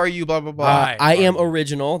 who are you? Blah blah blah. Hi. I am Marvel.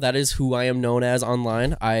 original. That is who I am known as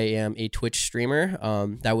online. I am a Twitch streamer.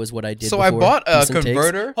 That was what I did. So I before bought a Decent Takes.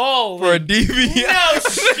 converter Holy for a DV. no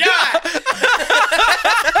shot.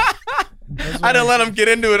 I didn't let him get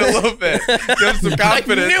into it a little bit. Give him some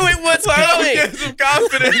confidence. knew it was Let him coming. get some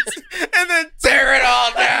confidence, and then tear it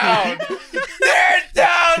all down. Tear it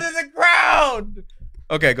down to the ground.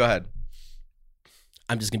 Okay, go ahead.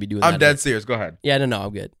 I'm just gonna be doing. I'm that. dead serious. Go ahead. Yeah, no,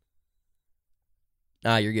 I'm good.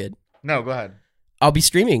 Nah, you're good. No, go ahead. I'll be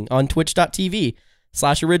streaming on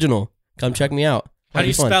twitch.tv/original. Come check me out. How do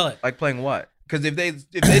you spell it? Like playing what? Because if they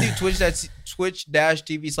do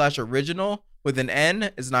twitch.tv/original with an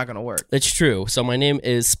N, it's not gonna work. It's true. So my name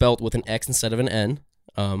is spelt with an X instead of an N.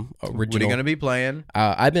 Original. What are you gonna be playing?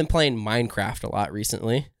 I've been playing Minecraft a lot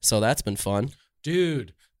recently, so that's been fun.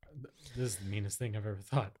 Dude, this is the meanest thing I've ever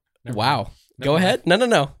thought. Never Wow. mind. Go Never ahead.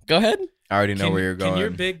 No. Go ahead. I already know Can- where you're going. Can your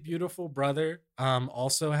big beautiful brother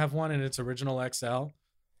also have one in its original XL?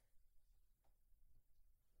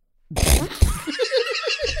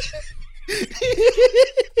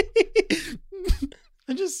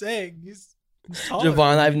 I'm just saying, he's taller.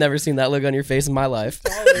 Javon, I've never seen that look on your face in my life.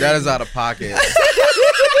 That is out of pocket.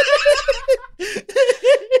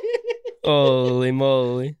 Holy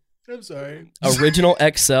moly. I'm sorry. Original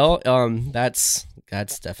XL. That's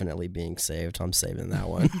definitely being saved. I'm saving that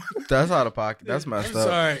one. That's out of pocket. That's I'm messed up.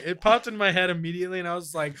 sorry. It popped in my head immediately, and I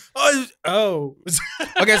was like, oh.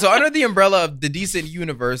 Okay, so under the umbrella of the decent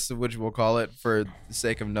universe, which we'll call it for the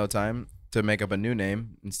sake of no time to make up a new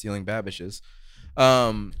name and stealing Babish's,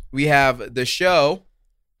 we have the show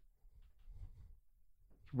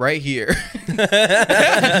right here. No,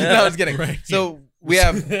 I was kidding. Right So we'll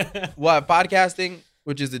have podcasting,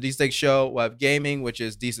 which is the D-Steak Show. We'll have gaming, which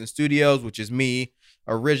is Decent Studios, which is me.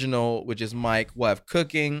 Original, which is Mike. We'll have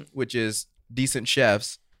cooking, which is Decent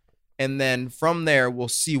Chefs. And then from there, we'll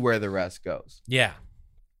see where the rest goes. Yeah.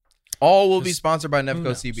 All will be Just- sponsored by who Nevco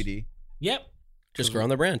knows? CBD Yep. Just grow on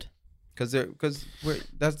the brand. because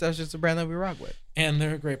that's just a brand that we rock with. And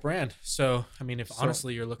they're a great brand. So, I mean, if So-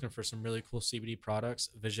 honestly you're looking for some really cool CBD products,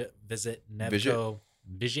 visit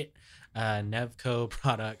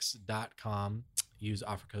nevcoproducts.com. Use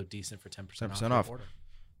offer code DECENT for 10% 10% off. off. Your order.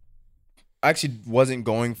 I actually wasn't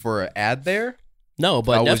going for an ad there. No,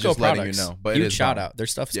 but I was Nevco just letting products. you know, but it Huge is shout bomb. out. Their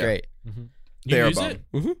stuff's Yeah. great. You They are use bomb. it?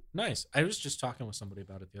 Mhm. Nice. I was just talking with somebody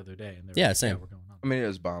about it the other day, and they were Yeah, like, same. we're going on. I mean, it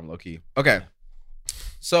is bomb, low key. Okay,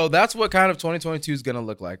 so that's what kind of 2022 is gonna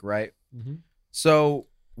look like, right? Mm-hmm. So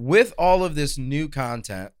with all of this new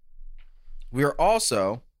content, we are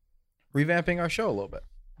also revamping our show a little bit.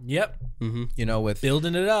 Yep. Mm-hmm. You know, with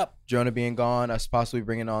Building it up. Jonah being gone, us possibly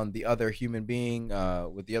bringing on the other human being,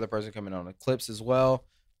 with the other person coming on Eclipse as well.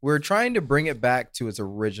 We're trying to bring it back to its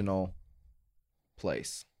original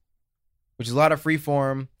place, which is a lot of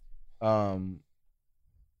freeform, a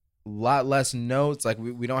lot less notes. Like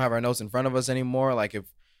we don't have our notes in front of us anymore. Like if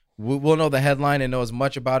we'll know the headline and know as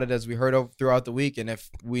much about it as we heard of throughout the week, and if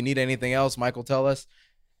we need anything else, Mike will tell us.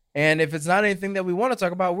 And if it's not anything that we want to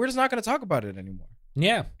talk about, we're just not going to talk about it anymore.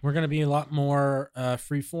 Yeah, we're gonna be a lot more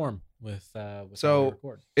free form with So- how we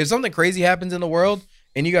record. If something crazy happens in the world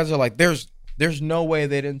and you guys are like, there's no way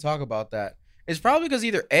they didn't talk about that, it's probably because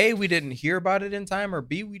either A, we didn't hear about it in time, or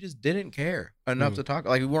B, we just didn't care enough to talk.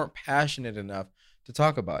 Like we weren't passionate enough to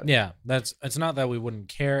talk about it. Yeah, it's not that we wouldn't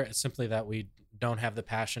care. It's simply that we don't have the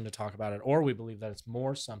passion to talk about it, or we believe that it's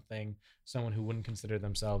more something someone who wouldn't consider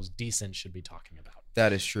themselves decent should be talking about.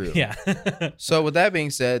 That is true. Yeah. So with that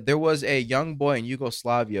being said, there was a young boy in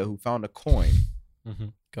Yugoslavia who found a coin Mm-hmm.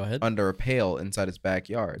 Go ahead. under a pail inside his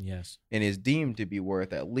backyard Yes. and is deemed to be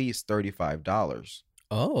worth at least $35.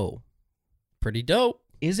 Oh, pretty dope.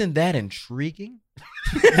 Isn't that intriguing?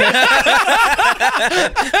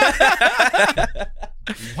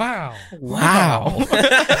 Wow. Wow.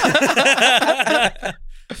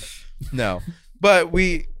 No, but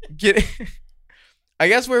we get. I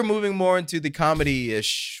guess we're moving more into the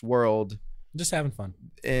comedy-ish world, Just having fun.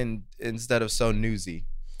 instead of so newsy.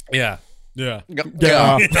 Yeah. Yeah.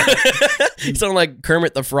 Yeah. You sound like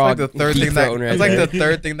Kermit the Frog. Like the third deep thing that throating right it's like there. the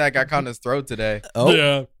third thing that got caught in his throat today. Oh,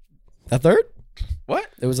 Yeah. a third? What?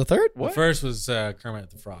 It was a third? What? The first was Kermit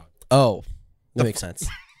the Frog. Oh, that makes sense.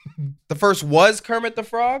 The first was Kermit the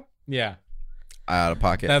Frog. Yeah. Out of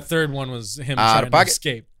pocket. That third one was him Out of trying to pocket.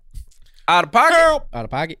 escape. Out of pocket. Out of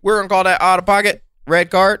pocket. We're gonna call that out of pocket. Red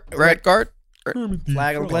card. Red card.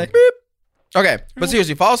 Flag on the play. Beep. Okay, but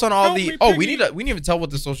seriously, follow us on all Help the. me, Oh, we piggy. didn't even tell what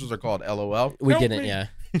the socials are called. LOL. We Help didn't, me. yeah.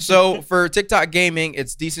 So for TikTok gaming,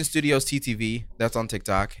 it's Decent Studios TTV. That's on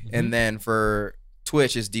TikTok, and then for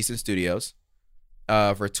Twitch, it's Decent Studios.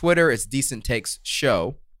 For Twitter, it's Decent Takes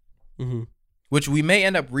Show, Mm-hmm. which we may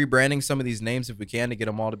end up rebranding some of these names if we can to get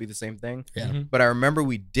them all to be the same thing. Yeah. Mhm. But I remember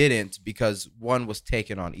we didn't because one was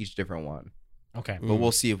taken on each different one. Okay. But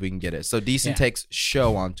we'll see if we can get it. So Decent Yeah. Takes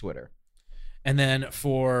Show on Twitter. And then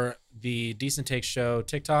for the Decent Takes show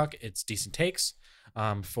TikTok, it's Decent Takes.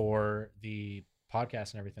 For the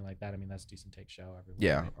podcast and everything like that, I mean, that's Decent Takes show everywhere.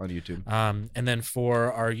 Yeah, right? on YouTube. And then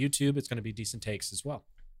for our YouTube, it's going to be Decent Takes as well.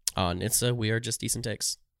 On Insta, we are just decent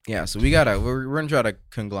takes. Yeah, so we're gonna try to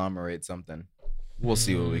conglomerate something. We'll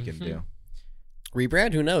see what we can do.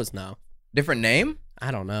 Rebrand? Who knows now? Different name?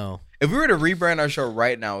 I don't know. If we were to rebrand our show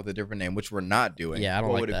right now with a different name, which we're not doing, Yeah, I don't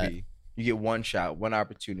what like would it that. be? You get one shot, one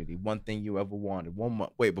opportunity, one thing you ever wanted.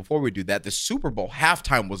 Wait, before we do that, the Super Bowl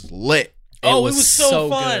halftime was lit. Oh, it was so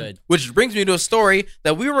fun. good. Which brings me to a story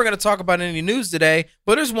that we were going to talk about in any news today,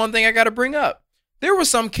 but there's one thing I got to bring up. There were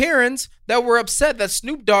some Karens that were upset that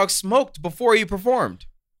Snoop Dogg smoked before he performed.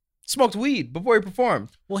 Smoked weed before he performed.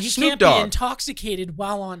 Well, he Snoop can't Dogg. be intoxicated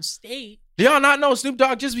while on stage. Do y'all not know Snoop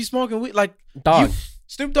Dogg just be smoking weed? Like, Dog.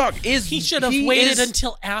 Snoop Dogg is... He should have waited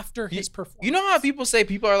until after his performance. You know how people say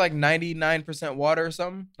people are like 99% water or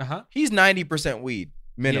something? Uh-huh. He's 90% weed.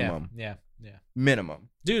 Minimum. Yeah. Minimum.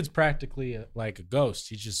 Dude's practically like a ghost.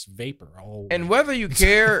 He's just vapor. Oh. And whether you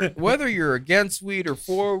care, whether you're against weed or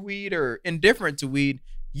for weed or indifferent to weed,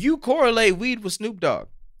 you correlate weed with Snoop Dogg.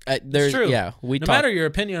 There's true. Yeah, we no talk. matter your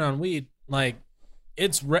opinion on weed, like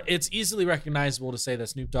it's easily recognizable to say that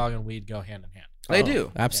Snoop Dogg and weed go hand in hand. They Oh,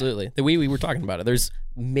 do. Absolutely. The way we were talking about it, there's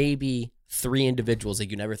maybe 3 individuals that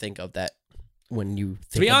you never think of that when you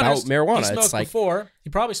To be think about honest, he marijuana. smoked It's like, before. He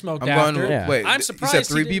probably smoked I'm after. going. Yeah. Wait, I'm you surprised said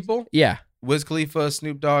he 3 didn't- people: yeah, Wiz Khalifa,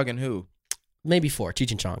 Snoop Dogg, and who? maybe 4. Cheech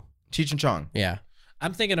and Chong. Cheech and Chong. Yeah.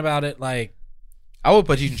 I'm thinking about it like I would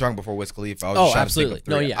put Cheech and Chong before Wiz Khalifa. I was Oh, just trying absolutely. To think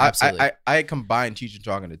of 3. No, yeah, absolutely. I combined Cheech and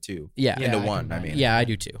Chong into 2. Yeah. Yeah, into I 1. I combined mean, it. Yeah, I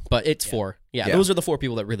do too. But it's Yeah. 4. Yeah, Yeah. those are the 4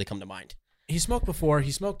 people that really come to mind. He smoked before.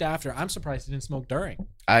 He smoked after. I'm surprised he didn't smoke during.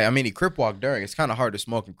 I mean, he crip walked during. It's kind of hard to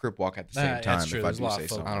smoke and crip walk at the same Yeah, time. that's true. If I There's a do lot say of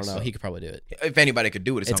so. folk. I don't know. myself. He could probably do it. If anybody could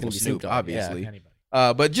do it, it's It's Uncle gonna be Snoop, Snoop Dogg, yeah. obviously. Anybody.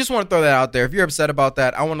 But just want to throw that out there. If you're upset about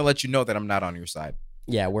that, I want to let you know that I'm not on your side.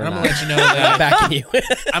 Yeah, we're I'm not. gonna let you know not that. backing you.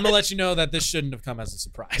 I'm gonna let you know that this shouldn't have come as a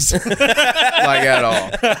surprise. Like at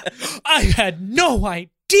all. I had no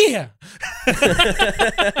idea.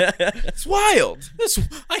 It's wild.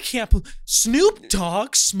 I can't believe Snoop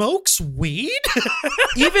Dogg smokes weed.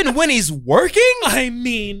 Even when he's working? I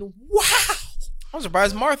mean, wow. I'm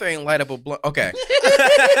surprised Martha ain't light up a blunt. Okay.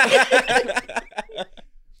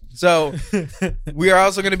 So we are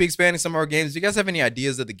also going to be expanding some of our games. Do you guys have any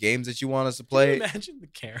ideas of the games that you want us to Can play? you imagine the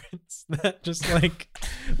Karens that just like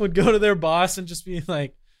would go to their boss and just be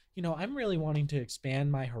like, you know, I'm really wanting to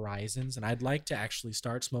expand my horizons and I'd like to actually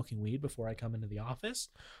start smoking weed before I come into the office.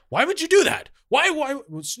 Why would you do that? Why?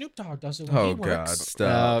 Well, Snoop Dogg does it when he Oh, God. works.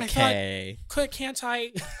 Stop. Okay. Can't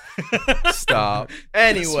I? Stop.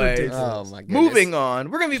 Anyway, ridiculous. Oh my goodness. moving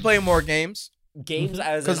on. We're going to be playing more games Games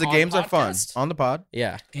as because the in games on are fun podcast? on the pod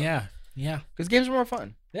Yeah, Yeah. because games are more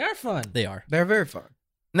fun. They are fun. they are. They're very fun.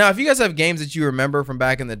 Now, if you guys have games that you remember from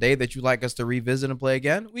back in the day that you'd like us to revisit and play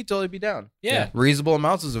again, we'd totally be down. Yeah. Reasonable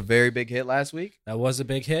Amounts was a very big hit last week. That was a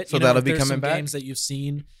big hit. So You know, that'll if be there's coming some back? games that you've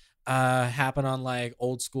seen happen on like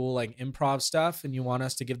old school like improv stuff and you want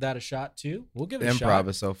us to give that a shot too, we'll give it a Improv shot.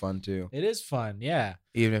 is so fun too, It is fun, yeah.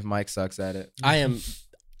 even if Mike sucks at it. I am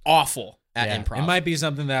awful at Yeah. improv. It might be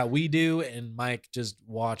something that we do and Mike just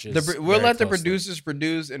watches. We'll very let the closely. producers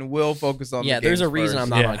produce, and we'll focus on. Yeah, the there's a games reason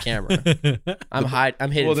first. I'm not on camera.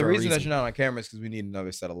 I'm hidden. Well, the for reason a that reason. you're not on camera is because we need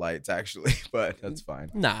another set of lights, actually. But that's fine.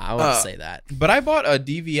 Nah, I won't Uh, say that. But I bought a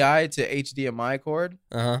DVI to HDMI cord,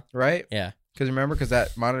 Uh huh. right? Yeah. Because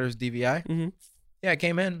that monitor's DVI. Mhm. Yeah, it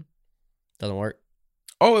came in. Doesn't work.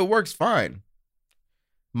 Oh, it works fine.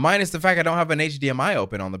 Minus the fact I don't have an HDMI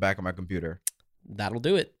open on the back of my computer. That'll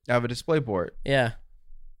do it. I have a display port. Yeah.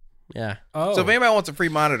 Yeah. Oh, So if anybody wants a free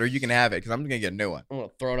monitor, you can have it because I'm gonna get a new one. I'm gonna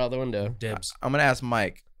throw it out the window. dibs. I'm gonna ask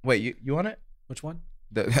Mike. Wait, you want it? Which one?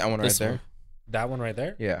 That one right This there. one. That one right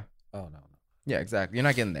there? Yeah. Oh no. Yeah, exactly. You're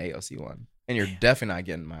not getting the AOC one, and you're definitely not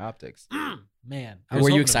getting my optics. Man. Were was you hoping it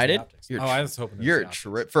was the excited? optics. You're I was hoping it was You're the a optics.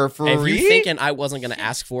 trip for free. If you're thinking I wasn't gonna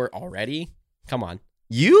ask for it already, come on.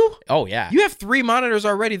 You Oh yeah. you have 3 monitors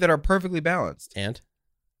already that are perfectly balanced. And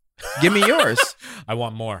Give me yours. I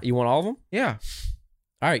want more. you want all of them? Yeah,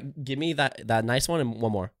 All right. Give me that nice one and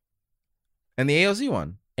one more. and the AOC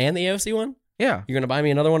one. And the AOC one. Yeah. You're gonna buy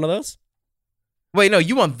me another one of those? Wait, no,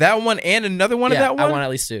 you want that one and another one yeah, of that one? I want at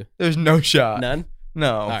least 2. There's no shot. None.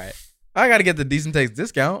 No. All right. I got to get the decent takes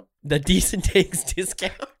discount. The decent takes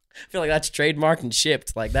discount. I feel like that's trademarked and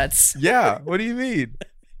shipped. Like that's. Yeah. What do you mean?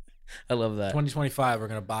 I love that. 2025, we're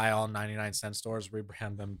gonna buy all 99-cent stores,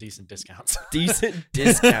 rebrand them decent discounts. Decent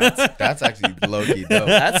discounts. That's actually low key dope.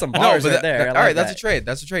 That's some bars right there. I all like right, that's that. a trade.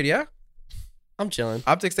 That's a trade. Yeah. I'm chilling.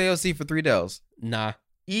 Optics AOC for $3. Nah.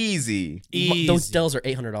 Easy. Easy. Those Dells are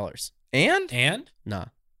 $800. And And Nah.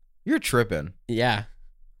 you're tripping. Yeah.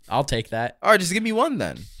 I'll take that. All right, just give me one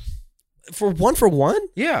then. For one?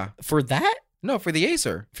 Yeah. For that? No, for the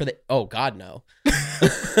Acer. For the oh god no.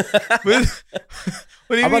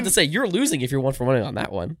 What do you I'm about mean? to say you're losing if you're 1 for 1 on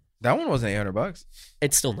that one. That one wasn't $800.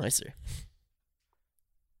 It's still nicer.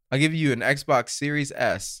 I'll give you an Xbox Series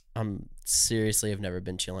S. I'm seriously have never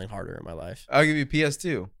been chilling harder in my life. I'll give you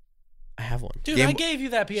PS2. I have one. dude, Game- I gave you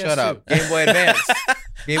that PS2. Shut up. Game Boy Advance.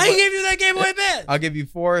 Game I Boy- gave you that Game Boy Advance. I'll give you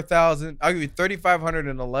 4,000. I'll give you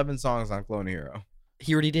 3,511 songs on Clone Hero.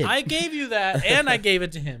 He already did. I gave you that, and I gave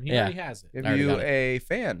it to him. He Yeah. already has it. Give I already you got it. a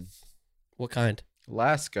fan. What kind?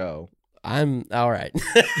 Lasco. I'm all right.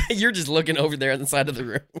 You're just looking over there on the side of the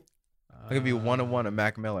room. I'll give you 101 of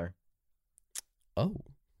Mac Miller. Oh.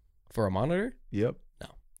 For a monitor? Yep.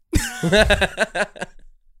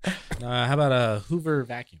 How about a Hoover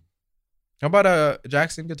vacuum? How about a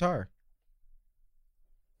Jackson guitar?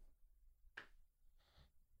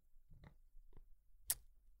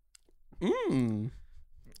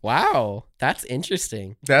 Wow. That's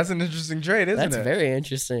interesting. That's an interesting trade, isn't That's it? very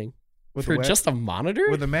interesting. with For a just a monitor?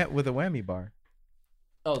 with a whammy bar.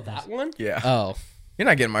 Oh, that one? Yeah. Oh, You're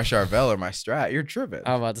not getting my Charvel or my Strat. You're tripping.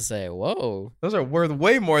 I'm about to say, whoa. Those are worth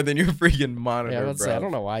way more than your freaking monitor, Yeah, I was about to bro. say, I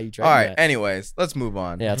don't know why you tried All right. that. Anyways, let's move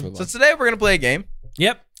on. Yeah, let's move So on. today we're gonna play a game,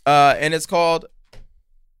 Yep. and it's called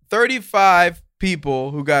 35 People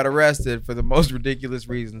Who Got Arrested for the Most Ridiculous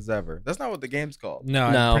Reasons Ever. That's not what the game's called. No,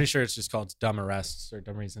 No. I'm pretty sure it's just called dumb arrests or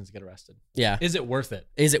dumb reasons to get arrested. Yeah. Is it worth it?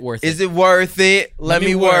 Is it worth Is it? it worth it? Let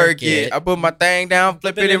me work it. it. I put my thing down,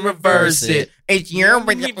 flip it and reverse it. It's your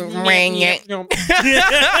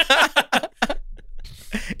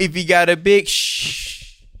If you got a big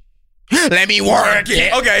shh, let me work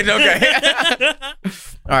it. Okay.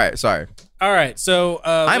 All right, sorry. All right, so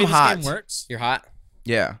I'm way this hot. game works. You're hot.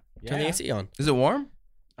 Yeah. Turn the Yeah. AC on. Is it warm?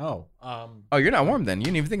 Oh, Oh, you're not warm then. You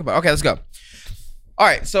didn't even think about it. Okay, let's go. All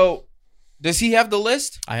right, so does he have the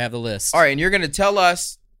list? I have the list. All right, and you're going to tell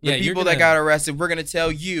us the Yeah, you're people that gonna- got arrested. We're going to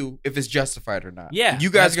tell you if it's justified or not. Yeah, You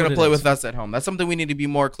guys that's are going what to it play is. with us at home. That's something we need to be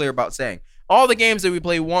more clear about saying. All the games that we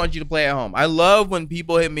play, we want you to play at home. I love when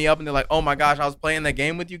people hit me up and they're like, oh my gosh, I was playing that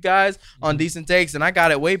game with you guys on Decent Takes, and I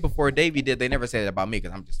got it way before Davey did. They never say that about me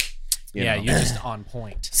because I'm just, you know. you're just on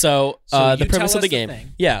point. So, So the you premise tell of the us the game.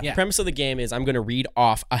 thing. Yeah, Yeah. premise of the game is I'm going to read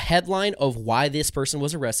off a headline of why this person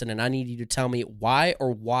was arrested, and I need you to tell me why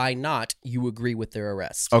or why not you agree with their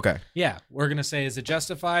arrest. Okay. Yeah, we're gonna say, is it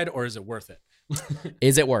justified or is it worth it?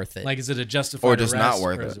 Is it worth it? Like, is it a justified Or just arrest not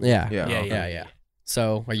worth or is it. Yeah. Yeah. yeah.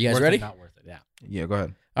 So, are you guys Worth ready? It, not worth it. Yeah. Yeah, go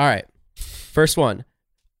ahead. All right. First one.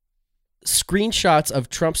 Screenshots of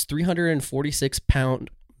Trump's 346-pound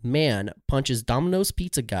man punches Domino's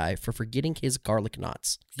pizza guy for forgetting his garlic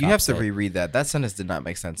knots. You have Cops to say. reread that. That sentence did not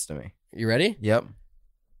make sense to me. You ready? Yep.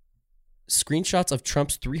 Screenshots of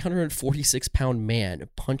Trump's 346-pound man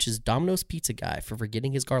punches Domino's pizza guy for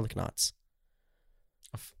forgetting his garlic knots.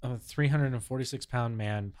 A 346-pound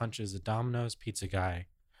man punches a Domino's pizza guy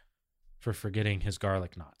for forgetting his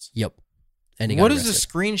garlic knots. Yep. And he got What is arrested.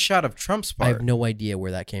 the screenshot of Trump's I part? have no idea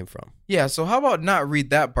where that came from. Yeah, so how about not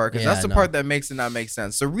read that part? Because Yeah, that's the no. part that makes it not make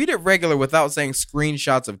sense. So read it regular without saying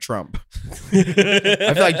screenshots of Trump.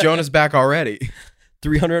 I feel like Jonah's back already.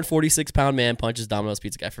 346-pound man punches Domino's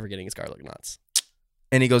pizza guy for forgetting his garlic knots.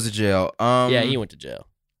 And he goes to jail. Yeah, he went to jail.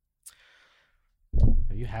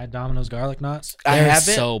 Have you had Domino's garlic knots? I They're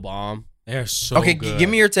haven't. so bomb. They're so Okay, good. give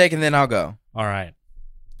me your take and then I'll go. All right.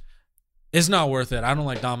 It's not worth it. I don't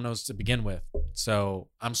like Domino's to begin with. So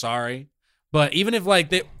I'm sorry. But even if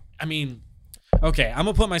okay, I'm going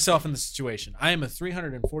to put myself in the situation. I am a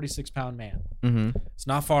 346-pound man. Mm-hmm. It's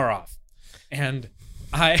not far off. And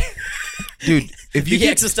Dude, if you The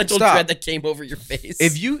keep, existential stop. dread that came over your face.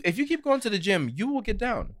 If you keep going to the gym, you will get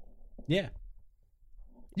down. yeah.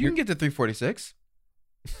 You can get to 346.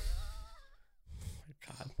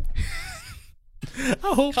 God.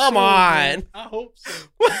 I hope Come so, on. man. I hope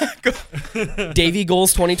so. Davey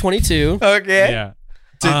Goals 2022. Okay. Yeah.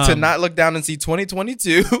 To not look down and see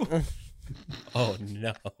 2022. Oh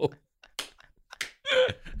no.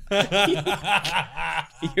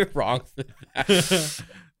 You're wrong for that.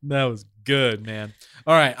 That was good, man.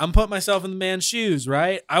 All right, I'm putting myself in the man's shoes,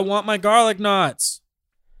 right? I want my garlic knots.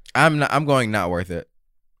 I'm going not worth it.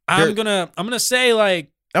 I'm gonna say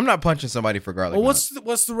like, I'm not punching somebody for garlic. well, knots.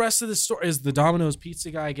 what's the rest of the story? Is the Domino's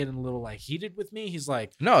pizza guy getting a little like heated with me? He's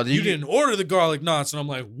like, No, you didn't order the garlic knots, and I'm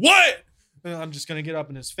like, what? And I'm just gonna get up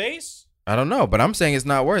in his face. I don't know, but I'm saying it's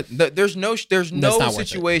not worth. There's no That's not worth it.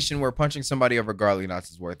 situation where punching somebody over garlic knots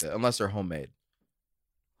is worth it unless they're homemade.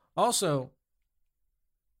 Also,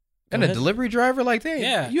 And Go a ahead. delivery driver like they,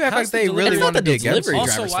 Yeah, you act like how's the they delivery- really It's not want to the be against. delivery you.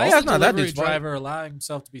 also, driver's why fault. is Yeah, the it's not that delivery dude's fault. driver allowing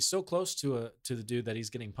himself to be so close to the dude that he's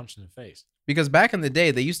getting punched in the face? Because back in the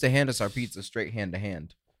day, they used to hand us our pizza straight hand to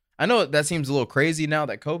hand. I know that seems a little crazy now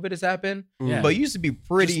that COVID has happened, Yeah. but it used to be Just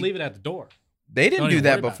pretty. leave it at the door. They didn't Don't do even that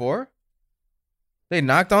worry about it. before. They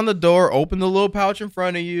knocked on the door, opened the little pouch in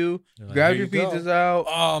front of you, They're like, grabbed "Here your you go." pizzas out.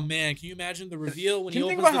 Oh man, can you imagine the reveal when Can he you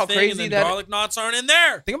think opens about the how thing crazy and then that- garlic knots aren't in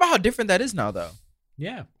there? Think about how different that is now, though.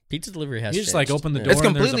 Yeah, Pizza delivery has You just, like, changed. open the Yeah. door It's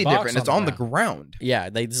and there's a completely box different. It's on on the the ground. Yeah,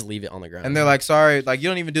 they just leave it on the ground. And they're like, sorry, like you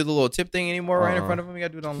don't even do the little tip thing anymore right in Uh-uh. front of them. You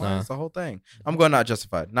gotta do it online. Uh-uh. It's the whole thing. I'm going not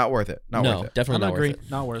justified. Not worth it. Not no, worth it. definitely I'm not agree. worth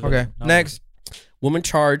it. Not worth it. Okay, Not next. Woman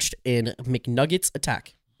charged in McNuggets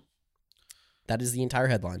attack. That is the entire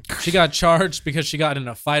headline. worth it. She got charged because she got in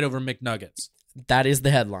a fight over McNuggets. That is the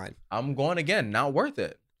headline. I'm going again. Not worth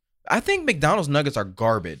it. I think McDonald's nuggets are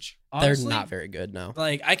garbage. Honestly, They're not very good, no.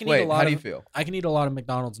 Like I can eat Wait, a lot how of. do you feel? I can eat a lot of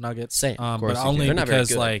McDonald's nuggets. Same. Of course but you only can. They're not very because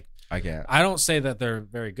good. like I can't. I don't say that they're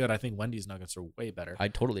very good. I think Wendy's nuggets are way better. I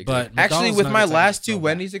totally agree. But Actually, McDonald's with my nuggets, I last just two throw back.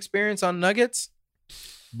 Wendy's experience on nuggets,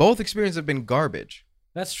 both experiences have been garbage.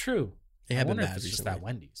 That's true. they I have been wonder if bad it's just recently. that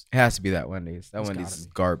Wendy's. It has to be that Wendy's. That It's Wendy's gotta is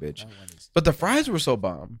be. garbage. That Wendy's. But the fries were so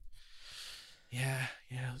bomb. Yeah,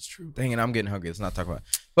 that's true. Dang it, I'm getting hungry. Let's not talk about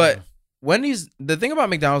it. But Yeah. Wendy's, the thing about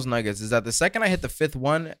McDonald's nuggets is that the second I hit the fifth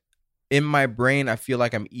one, in my brain, I feel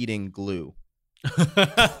like I'm eating glue.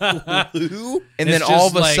 Glue? And It's then all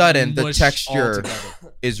just, of a like, sudden, the mush texture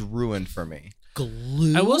altogether. is ruined for me.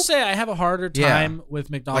 Glue? I will say I have a harder Yeah. time with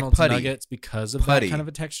McDonald's putty. nuggets because of Putty. that kind of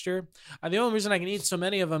a texture. The only reason I can eat so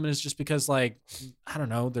many of them is just because, like, I don't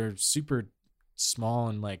know, they're super small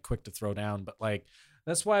and like quick to throw down. But like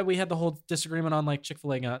That's why we had the whole disagreement on like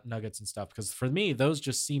Chick-fil-A nuggets and stuff. Because for me, those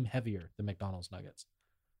just seem heavier than McDonald's nuggets.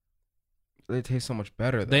 They taste so much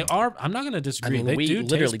better. Though. They are. I'm not going to I disagree. mean, They we do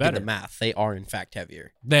literally taste better. did the math. They are in fact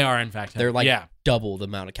heavier. They are in fact. They're heavier. like yeah. double the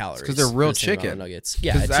amount of calories 'cause they're real for the same amount of chicken. nuggets.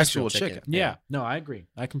 Yeah, 'Cause it's it's just real actual chicken. Yeah. No, I agree.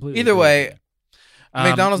 I completely. Either agree way, with you.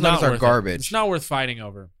 McDonald's not nuggets are worth it. garbage. It's not worth fighting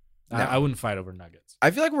over. No. I wouldn't fight over nuggets.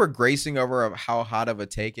 I feel like we're gracing over of how hot of a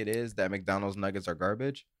take it is that McDonald's nuggets are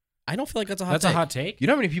garbage. I don't feel like that's a hot That's take. a hot take. You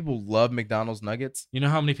know how many people love McDonald's nuggets? You know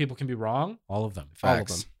how many people can be wrong? All of them. All of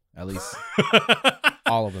Facts. At least.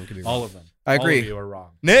 All of them could be wrong. All of them. I All agree. of you are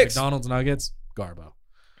wrong. Next. McDonald's nuggets, Garbo.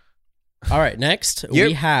 All right, next Yep.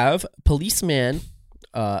 we have policeman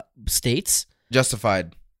states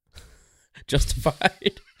Justified.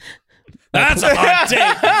 justified. That's a hot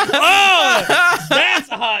take. Oh, that's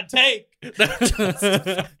a hot take.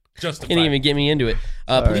 Justified. Can't even get me into it.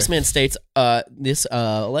 Sorry. Policeman states this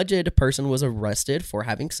alleged person was arrested for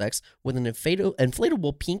having sex with an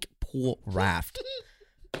inflatable pink pool raft.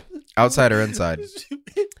 Outside or inside?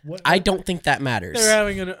 What? I don't think that matters. They're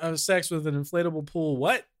having a sex with an inflatable pool.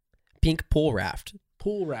 What? Pink pool raft.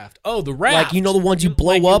 Pool raft. Oh, the raft. Like, you know the ones you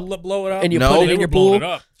blow Like up blow it up, and you No. put it They in were your blowing pool?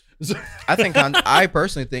 it up. I think. I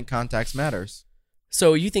personally think context matters.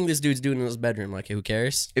 So you think this dude's doing it in his bedroom? Like, who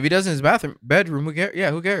cares? If he does in his bedroom, who cares? Yeah,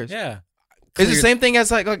 who cares? Yeah. It's the Clear- same thing as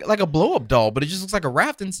like a blow up doll, but it just looks like a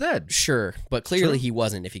raft instead. Sure, but clearly True. he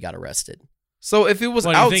wasn't if he got arrested. So if it was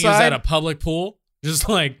What, do you think he was at outside, a public pool? Just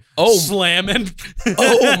like Oh. slamming.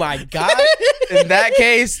 Oh my god! in that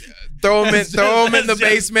case, throw him in That's the just-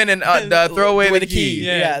 basement and throw away With the a key. key.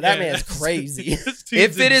 Yeah, that man's crazy. This dude's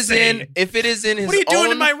If it is insane. in his What are you doing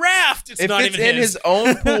own, in my raft? It's if not it's even in his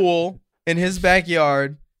own pool in his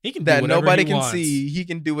backyard he can do that whatever nobody he can wants. see, he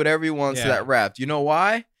can do whatever he wants to Yeah. that raft. You know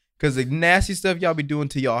why? Because the nasty stuff y'all be doing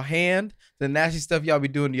to y'all hand, the nasty stuff y'all be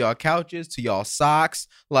doing to y'all couches, to y'all socks,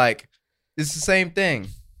 like it's the same thing.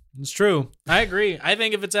 It's true. I agree. I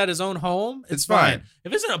think if it's at his own home, it's It's fine. fine.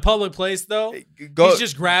 If it's in a public place, though, Go he's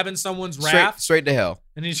just grabbing someone's raft straight to hell.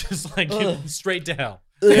 and he's just like Ugh. straight to hell.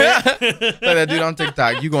 Like that dude on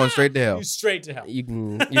TikTok, you going straight to hell. You straight to hell. You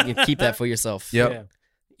can keep that for yourself. Yep. Yeah.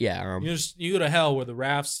 Yeah. You go to hell where the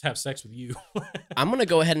rafts have sex with you. I'm gonna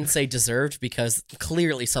go ahead and say deserved because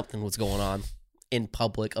clearly something was going on in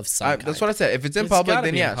public of some kind. That's what I said. If it's in It's public, gotta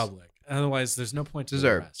then be in yes. public. Otherwise, there's no point to the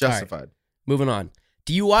Deserved. arrest. Justified. Moving on.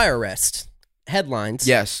 DUI arrest. Headlines.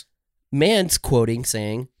 Yes. Man's quoting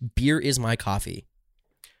saying, "Beer is my coffee."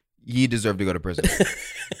 He deserved to go to prison.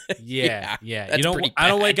 Yeah. that's You don't. pretty I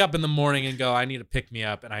don't bad. wake up in the morning and go, "I need to pick me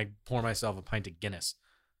up," and I pour myself a pint of Guinness.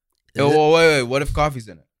 Oh, well, wait. What if coffee's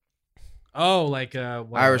in it? Oh, like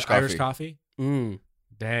what, Irish Irish coffee. coffee. Mm.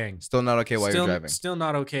 Dang. Still not okay while still, you're driving. Still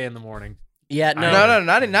not okay in the morning. Yeah. No. No,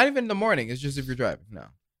 not even in the morning. It's just if you're driving. No.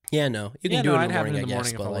 Yeah. No. You can Yeah, do no, it I'd in the have morning, it I in the guess,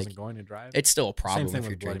 morning if but I like, wasn't going to drive. it's still a problem Same thing if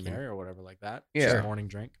you're with Bloody drinking. Mary or whatever like that. Yeah. Just a morning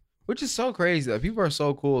drink. Which is so crazy. Like, people are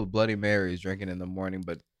so cool with Bloody Marys drinking in the morning,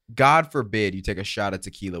 but God forbid you take a shot of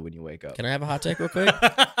tequila when you wake up. Can I have a hot take real quick?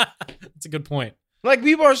 That's a good point. Like,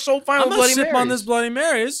 people are so fine I'm with gonna Bloody sip Marys. on this Bloody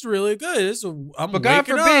Mary. It's really good. I'm But God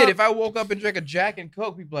waking forbid up. if I woke up and drank a Jack and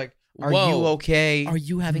Coke, people like, are Whoa. you okay? Are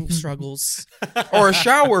you having struggles? Or a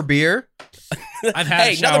shower beer. I've had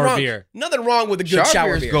Hey, a shower wrong, beer. Nothing wrong with a good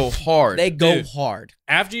shower beers beer. go hard. They go Dude. hard.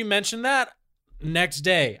 After you mentioned that, next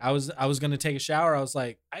day I was gonna take a shower. I was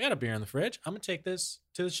like, I got a beer in the fridge. I'm gonna take this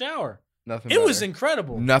to the shower. Nothing It better. was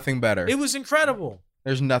incredible. Nothing better. It was incredible.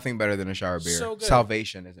 There's nothing better than a shower beer. So good.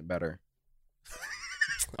 Salvation isn't better.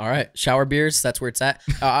 All right, shower beers. That's where it's at.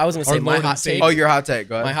 I was gonna say Our my Lord and hot Savior. take. Oh, your hot take.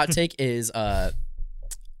 Go ahead. My hot take is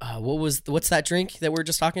what's that drink that we're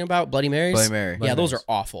just talking about? Bloody Marys. Bloody Mary. Yeah, Bloody those Marys.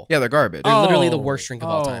 are awful. Yeah, they're garbage. They're literally the worst drink of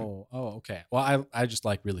all time. Oh, okay. Well, I just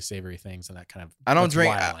like really savory things and that kind of. I don't that's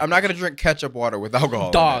drink. why I like I'm not gonna drink ketchup water with alcohol.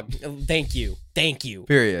 in Dog. it. Thank you.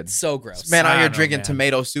 Period. So gross. Man, out I here don't know, drinking man.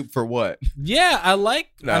 tomato soup for what? Yeah, I like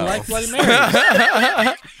Bloody Marys.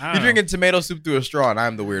 You're drinking tomato soup through a straw, and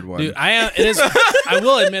I'm the weird one. Dude, I am. It is. I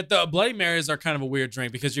will admit though, Bloody Marys are kind of a weird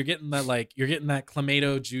drink because you're getting that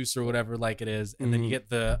clamato juice or whatever like it is, and then you get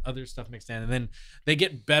the other stuff mixed in, and then they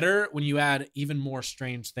get better when you add even more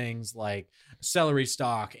strange things like celery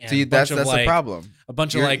stalk and See, a bunch that's of the like problem. a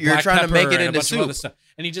bunch of You're- like you're black trying to pepper make it and a into bunch of other soup. stuff,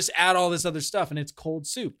 and you just add all this other stuff, and it's cold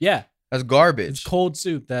soup. Yeah, That's garbage. it's cold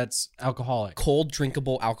soup that's alcoholic. Cold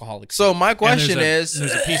drinkable alcoholic. So my And question there's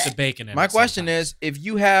is, a piece of bacon in it. my question sometimes. is, if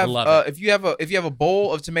you have, I love if you have a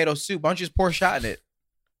bowl of tomato soup, why don't you just pour a shot in it?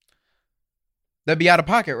 That'd be out of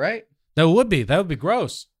pocket, right? that would be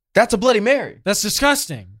gross. That's a Bloody Mary. That's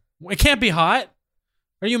disgusting. It can't be hot.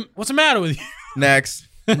 What's the matter with you? Next.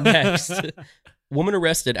 Next. Woman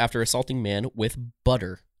arrested after assaulting man with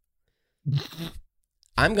butter.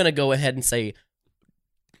 I'm gonna go ahead and say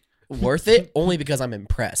worth it only because I'm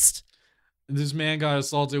impressed. This man got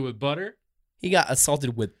assaulted with butter. He got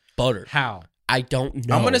assaulted with butter. How? I don't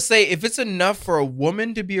know. I'm gonna say if it's enough for a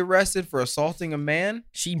woman to be arrested for assaulting a man,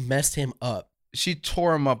 She messed him up. she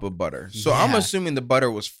tore him up with butter. So I'm Yeah. assuming the butter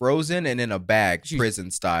was frozen and in a bag, She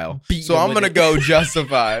prison style. beat So him I'm with gonna it. go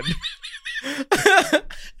justified.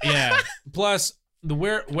 Yeah. Plus,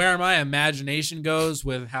 where my imagination goes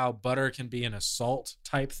with how butter can be an assault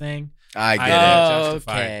type thing. I get I it. think it's Oh,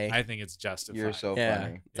 justified. okay. I think it's justified. You're so Yeah.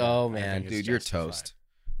 funny. Oh I man, think it's Dude, you're justified. toast.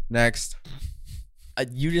 Next.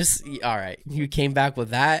 You just all right. You came back with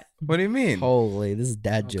that. What do you mean? Holy, this is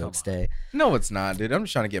dad Oh, jokes come on. day. No, it's not, dude. I'm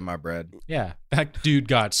just trying to get my bread. Yeah, that dude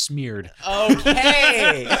got smeared.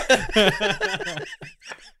 Okay.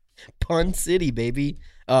 Pun City, baby.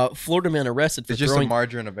 Florida man arrested for It's just throwing. a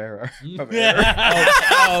margarine of error. Of error.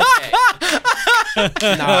 Yeah.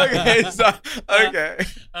 Okay. Nah. Okay, so, okay.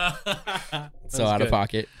 So out of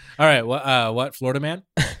pocket. All right, what Florida man?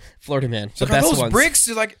 Florida man, So the best those ones. bricks?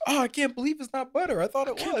 You're like, oh, I can't believe it's not butter. I thought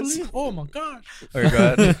it was. Oh my gosh. Okay,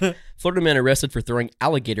 go ahead. Florida man arrested for throwing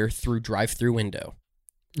alligator through drive-through window.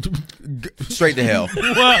 Straight to hell.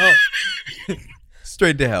 Whoa.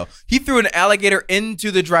 Straight to hell. He threw an alligator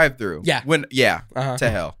into the drive-through. Yeah. Yeah. Uh-huh. To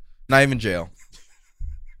hell. Not even jail.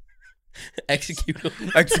 Execute.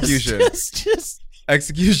 Execution. just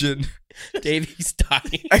Execution. Davey's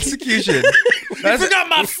dying. Execution. You forgot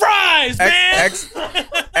my fries, man.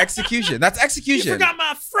 Execution. That's You execution. forgot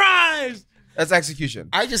my fries. That's execution.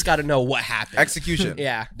 I just got to know what happened. Execution.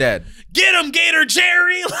 Yeah. Dead. Get him, Gator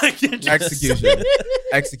Jerry. Like it just- Execution.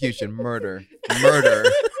 Execution. Murder. Murder.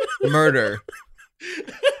 Murder.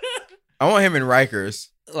 I want him in Rikers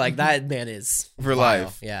Like that man is for vile.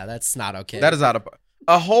 life. Yeah, that's not okay. That is out of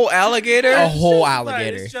a whole alligator. a whole Justified.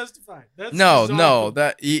 alligator. It's justified. That's No, bizarre. no.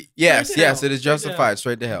 That yes, Straight to yes, hell. it is Straight to justified. hell.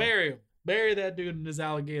 Straight to hell. Bury him. Bury that dude in his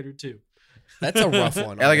alligator too. That's a rough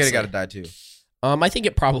one. Alligator honestly. got to die too. I think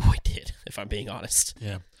it probably did, if I'm being honest.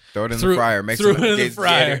 Yeah. Throw it in Threw- the fryer. Make threw some it in the gator,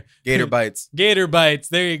 fryer. Gator bites. Gator bites.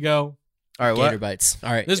 There you go. All right, Gator what? bites.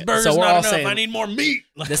 All right. This burger's so we're not all enough. saying I need more meat.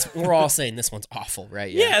 this. We're all saying this one's awful,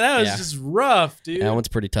 right? Yeah, that was just rough, dude. that one's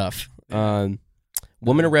pretty tough.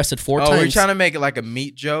 Woman arrested 4 Oh, times. we're trying to make it like a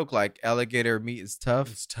meat joke, like alligator meat is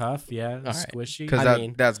tough, It's tough, yeah. All right. Squishy. because I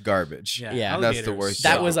mean- that's garbage. Yeah, Yeah. That's the alligators worst.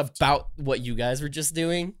 that suck. was about what you guys were just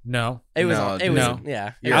doing. No. It was. No, it was. no.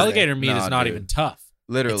 Yeah. You're- Alligator meat Nah, is not dude. even tough.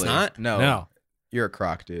 Literally, It's not? No, No. you're a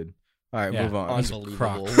crock, dude. All right, Yeah. move on. Unbelievable.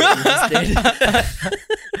 crock. what you just did.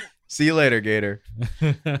 See you later, Gator.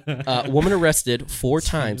 Woman arrested 4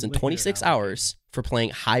 times in later, 26 alligator. hours for playing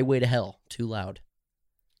Highway to Hell too loud.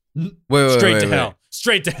 Wait, Straight wait, to wait. hell.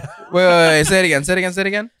 Straight to hell. Wait. Say it again. Say it again. Say it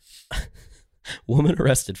again. Woman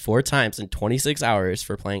arrested 4 times in 26 hours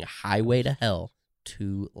for playing Highway to Hell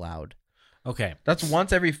too loud. Okay. That's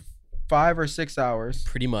once every 5 or 6 hours.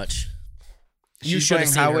 Pretty much. You She's should have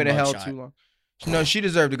playing seen her Highway to Hell mugshot. too long. No, she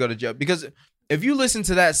deserved to go to jail because if you listen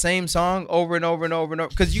to that same song over and over and over and over,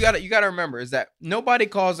 because you got to remember is that nobody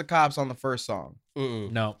calls the cops on the first song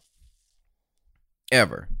Mm-mm. No.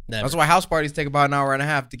 ever. Never. That's why house parties take about an hour and a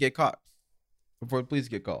half to get caught before the police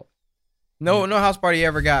get called. No house party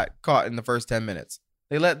ever got caught in the first 10 minutes.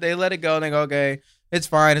 They let it go and they go, okay, it's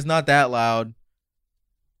fine, it's not that loud.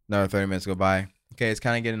 Another 30 minutes go by. Okay, it's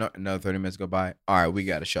kind of getting another 30 minutes go by. All right, we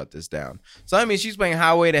got to shut this down. So I mean, she's playing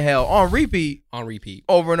Highway to Hell on repeat On repeat.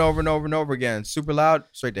 over and over and over and over again. Super loud,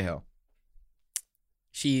 straight to hell.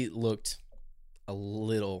 She looked a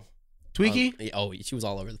little Tweaky? she was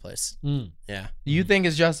all over the place. Mm. Yeah. You think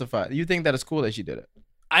it's justified? You think that it's cool that she did it?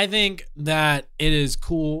 I think that it is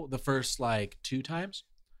cool the first like 2 times.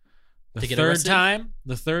 The To get third arrested? time,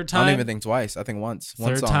 I I don't even think twice. I think once. One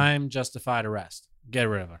third song. time justified arrest. Get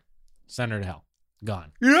rid of her. Send her to hell.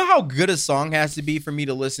 Gone. You know how good a song has to be for me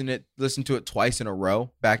to listen to it twice in a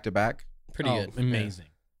row, back to back? Pretty Oh, good. Amazing.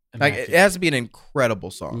 Like it has to be an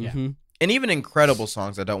incredible song. Yeah. Mhm. And even incredible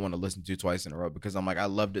songs I don't want to listen to twice in a row because I'm like, I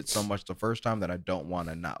loved it so much the first time that I don't want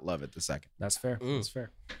to not love it the second. That's fair. Mm. That's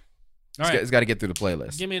fair. All right. It's got to get through the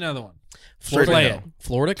playlist. Give me another one. Straight to Play hell. it.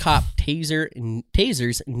 Florida cop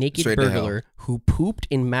tasers naked Straight to hell. burglar who pooped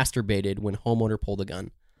and masturbated when homeowner pulled a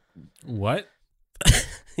gun. What?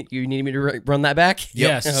 You need me to run that back?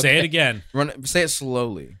 Yes. Say it Okay. again. Say it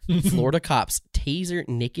slowly. Florida cops taser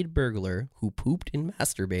naked burglar who pooped and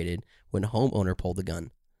masturbated when homeowner pulled a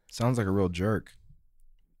gun. Sounds like a real jerk.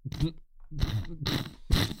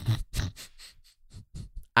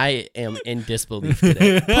 I am in disbelief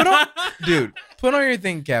today. Dude, put on your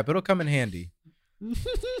thing cap. It'll come in handy.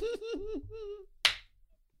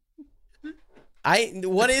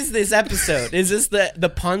 What is this episode? Is this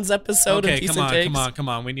the puns episode? Okay, of Peace come and on, Takes? come on, come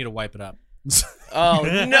on. We need to wipe it up. Oh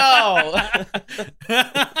no!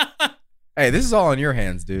 Hey, this is all in your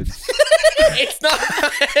hands, dude. It's not.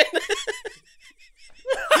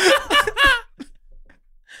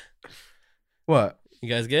 What? You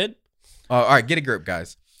guys good? All right, get a grip,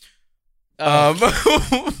 guys.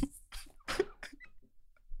 Oh.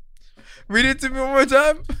 Read it to me one more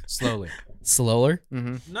time. Slowly. Slower,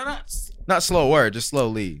 Mm-hmm. No. Not slower, just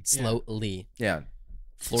slowly. slowly. Yeah.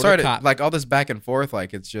 Florida Sorry, cop. like all this back and forth,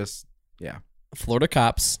 like it's just Florida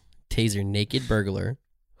cops taser naked burglar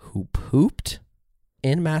who pooped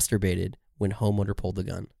and masturbated when homeowner pulled the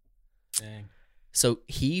gun. Dang. So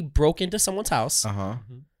he broke into someone's house. uh-huh.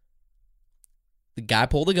 The guy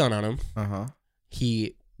pulled a gun on him. Uh-huh.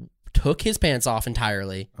 He took his pants off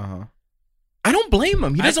entirely. Uh-huh. I don't blame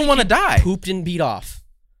him. He I doesn't think want to he die. Pooped and beat off.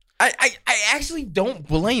 I actually don't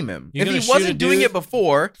blame him. You're If gonna he shoot a wasn't doing dude? it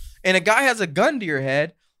before and a guy has a gun to your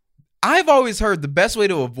head, I've always heard the best way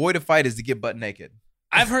to avoid a fight is to get butt naked.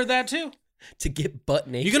 I've heard that too. To get butt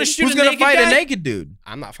naked. You're gonna shoot Who's a going to naked fight guy? a naked dude?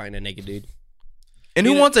 I'm not fighting a naked dude. And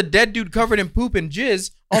You who know- wants a dead dude covered in poop and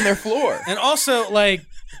jizz on their floor? And also, like,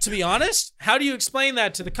 to be honest, how do you explain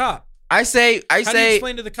that to the cop? I say How do you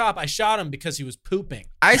explain to the cop I shot him because he was pooping?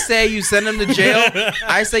 you send him to jail.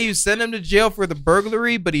 I say you send him to jail for the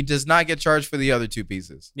burglary, but he does not get charged for the other two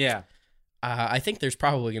pieces. Yeah. I think there's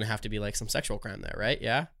probably gonna have to be like some sexual crime there, right?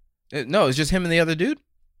 Yeah. No, it's just him and the other dude.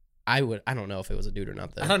 I don't know if it was a dude or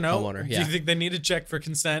not. The I don't know. homeowner. Do Yeah. you think they need to check for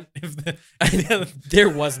consent? If the There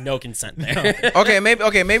was no consent there. Okay,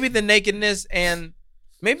 maybe the nakedness and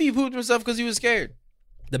maybe he pooped himself because he was scared.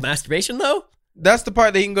 The masturbation though. That's the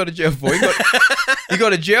part that he can go to jail for. You go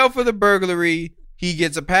to jail for the burglary. He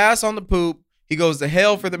gets a pass on the poop. He goes to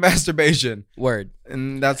hell for the masturbation, Word.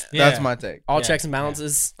 and that's Yeah. my take. All Yeah, checks and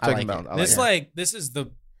balances. I Check like and balance. it. I like this it. this is the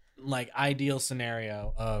ideal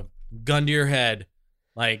scenario of gun to your head.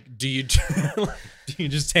 Like, do you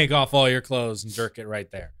just take off all your clothes and jerk it right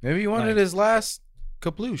there? Maybe he wanted Like- his last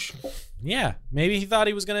kaploosh. Yeah, maybe he thought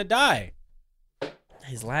he was gonna die.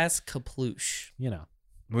 His last kaploosh, You know,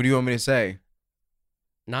 What do you want me to say?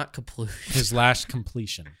 not kaploosh. his last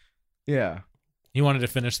completion. Yeah. He wanted to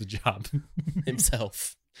finish the job.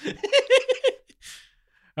 Himself.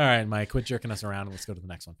 All right, Mike, quit jerking us around and let's go to the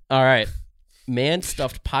next one. All right. Man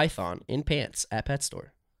stuffed python in pants at pet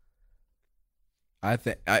store. I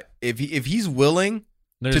think if he's willing to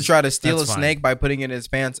There's- try to steal a that's fine. snake by putting it in his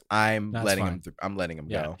pants, I'm That's letting fine. him. I'm letting him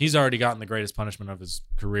Yeah, go. he's already gotten the greatest punishment of his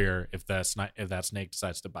career if that snake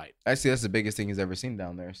decides to bite. Actually, that's the biggest thing he's ever seen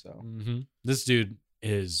down there. So Mm-hmm. This dude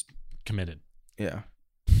is committed. yeah.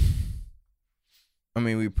 I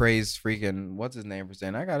mean, we praise freaking what's his name for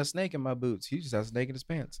saying I got a snake in my boots. He just has a snake in his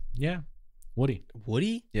pants. Yeah, Woody.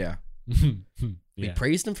 Woody? Yeah. We yeah,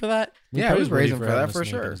 praised him for that? Yeah, we praise praise Woody him for having that a for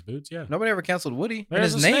snake in sure. his boots, yeah. Nobody ever canceled Woody.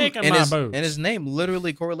 There's and his a name snake in my boots. and his name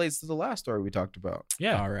literally correlates to the last story we talked about.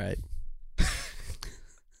 Yeah, All right.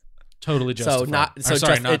 totally So justified. not Or so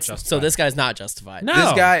sorry, just, not it's, justified. so this guy's not justified. no,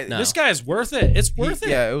 This guy- No. this guy's worth it. It's worth it.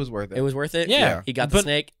 Yeah, it was worth it. It was worth it? Yeah. He got the But-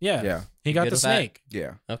 snake? yeah, Yeah. He got Good the with that? snake,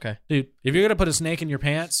 Yeah, Okay. dude. If you're gonna put a snake in your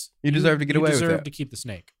pants, You deserve to get away with You deserve it. to keep the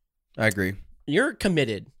snake. I agree. You're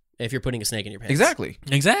committed if you're putting a snake in your pants. Exactly.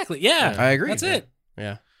 Exactly. Yeah, I agree. That's it.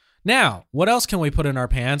 Yeah. Now, what else can we put in our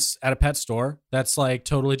pants at a pet store that's like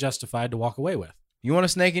totally justified to walk away with? You want a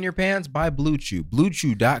snake in your pants? Buy Blue Chew.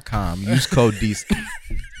 BlueChew.com. Use code DC.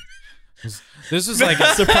 This is like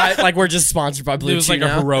Surprise! Like we're just sponsored by Blue it was Chew like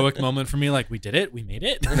now. a heroic moment for me. Like we did it. We made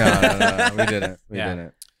it. No, we didn't. We Yeah.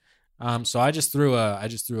 didn't. So I just threw a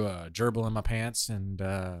gerbil in my pants and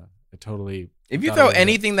it totally. If you got throw away with it.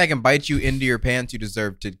 anything that can bite you into your pants, you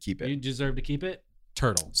deserve to keep You it. deserve to keep it.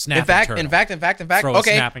 Turtle. Snapping In fact, turtle. in fact. Throw a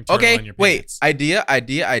Okay, snapping turtle okay. in your Wait. pants. Idea.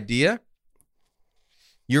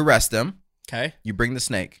 You arrest them. Okay. You bring the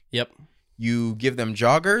snake. Yep. You give them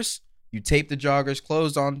joggers. You tape the joggers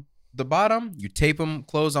closed on the bottom. You tape them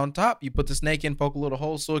closed on top. You put the snake in, poke a little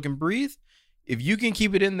hole so it can breathe. If you can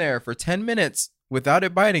keep it in there for 10 minutes without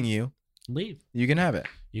it biting you, Leave. you can have it.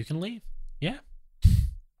 You can leave. Yeah.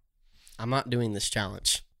 I'm not doing this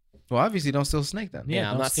challenge. Well, obviously, don't steal a snake then. Yeah, Yeah,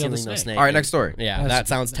 I'm don't not steal the stealing no snake. snake. All right, next story. Yeah, That's- that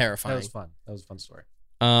sounds That terrifying. was fun. That was a fun story.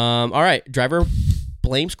 All right. Driver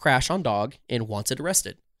blames crash on dog and wants it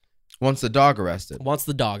arrested. Wants the dog arrested. Wants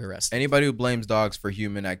the dog arrested. Anybody who blames dogs for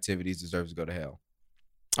human activities deserves to go to hell.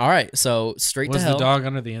 All right. So straight Was to the hell. dog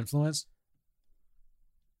under the influence?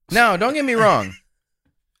 Now, don't get me wrong.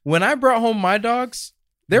 When I brought home my dogs,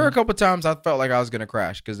 there were a couple times I felt like I was going to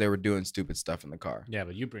crash because they were doing stupid stuff in the car. Yeah,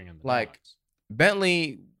 but you bring in the Like- dogs.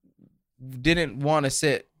 Bentley didn't want to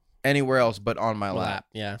sit anywhere else but on my lap.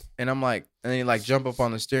 Yeah. And I'm like, and then he like jump up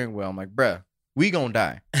on the steering wheel. I'm like, bruh, we gonna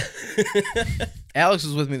die. Alex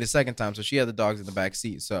was with me the second time, so she had the dogs in the back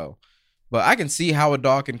seat. So, but I can see how a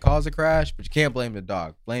dog can cause a crash, but you can't blame the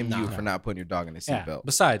dog. Blame you for not putting your dog in the Yeah. seatbelt.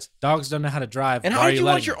 Besides, dogs don't know how to drive. And Why how are do you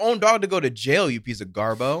want letting your them? own dog to go to jail, you piece of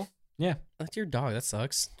garbo? Yeah. That's your dog. That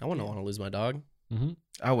sucks. I wouldn't want to lose my dog. Mm-hmm.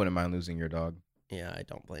 I wouldn't mind losing your dog. Yeah, I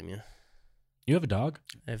don't blame you. You have a dog?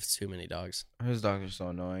 I have too many dogs. His dogs are so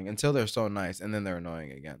annoying until they're so nice, and then they're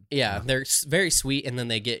annoying again. Yeah, they're very sweet, and then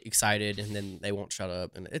they get excited, and then they won't shut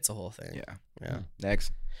up, and it's a whole thing. Yeah. Yeah.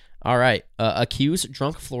 Next. All right. Accused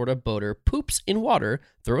drunk Florida boater poops in water,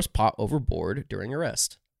 throws pot overboard during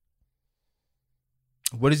arrest.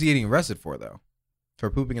 What is he getting arrested for, though? For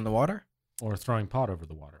pooping in the water? Or throwing pot over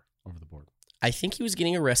the water, over the board. I think he was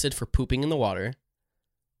getting arrested for pooping in the water,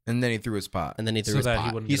 And then he threw his pot. and then he threw So his that he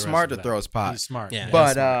pot. wouldn't He's get smart to arrested for throw that. his pot. He's smart. Yeah.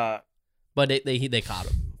 But But they caught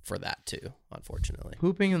him for that too, unfortunately.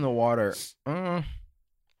 pooping in the water.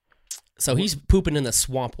 So he's pooping in the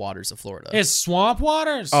swamp waters of Florida. It's swamp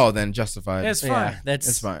waters. Oh, then justified. It's fine. yeah, that's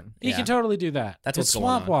It's fine. He yeah. can totally do that. That's It's what's going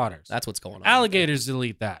swamp on. waters. That's what's going on. Alligators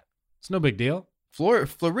delete that. It's no big deal.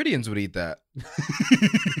 Floridians would eat that.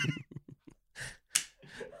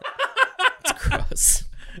 It's gross.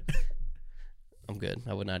 I'm good.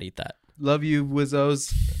 I would not eat that. Love you,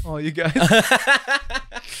 Wizzos. All you guys.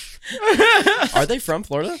 Are they from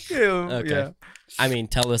Florida? Okay. Yeah. I mean,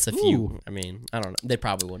 tell us if you. I mean, I don't know. They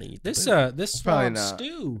probably wouldn't eat This this. swamp Probably not.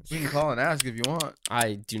 stew. You can call and ask if you want.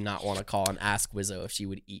 I do not want to call and ask Wizzo if she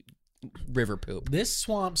would eat river poop. This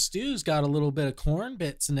swamp stew's got a little bit of corn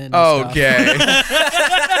bits in it. and Okay.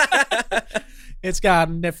 stuff. It's got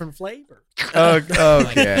a different flavor. Oh my God,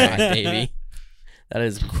 Okay. baby. That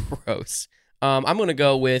is gross. I'm gonna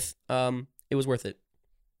go with it was worth it.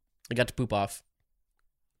 I got to poop off.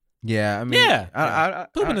 Yeah, I mean, Yeah. I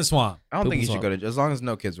Poop in the swamp. I don't Poop think in you should swamp. go to, as long as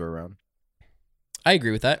no kids were around. I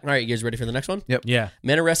agree with that. All right, you guys ready for the next one? Yeah.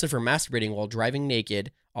 Man arrested for masturbating while driving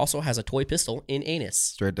naked. Also has a toy pistol in anus.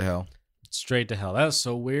 Straight to hell. Straight to hell. That was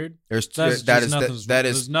so weird. There's That's that just is nothing's- that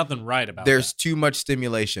There's is nothing right about there's that. too much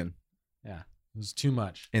stimulation Yeah. It was too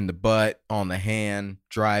much. in the butt, on the hand,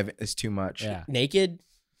 drive is too much. Yeah. Naked.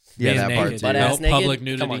 Yeah, Being that part naked, too. Butt ass naked? Public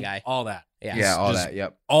nudity. Come on, guy. All that. Yeah. Yeah, all just- that.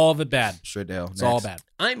 Yep. All of it bad. Straight to hell. It's all Next. bad.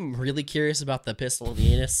 I'm really curious about the pistol in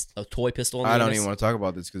the anus, the toy pistol in the I anus. don't even want to talk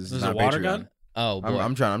about this because Is it's it not a water Patreon. gun? Oh, boy.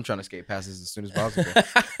 I'm trying to skate past this as soon as possible.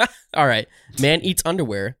 All right. Man eats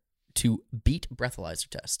underwear to beat breathalyzer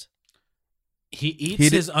test. He eats He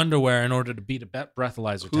did- his underwear in order to beat a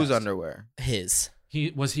breathalyzer Whose test. underwear? His.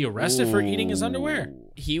 Was he arrested for eating his underwear?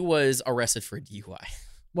 Ooh. He was arrested for DUI.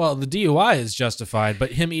 Well, the DUI is justified,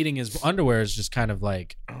 but him eating his underwear is just kind of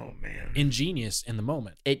like Oh man. ingenious in the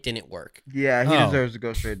moment. It didn't work. Yeah, he Oh. deserves to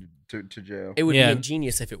go straight to jail. It would Yeah. be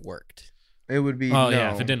ingenious if it worked. It would be. Oh no.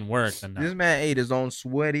 yeah, if it didn't work, then This man ate his own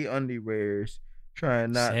sweaty underwears,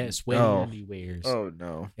 trying not. sweaty oh. underwears. Oh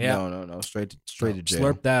no. Yeah. No. Straight to jail.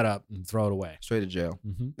 Slurp that up and throw it away. Straight to jail.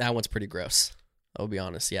 hmm That one's pretty gross. I'll be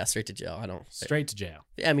honest. Yeah, straight to jail. I don't. Straight to jail.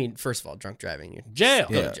 I mean, first of all, drunk driving. You Jail.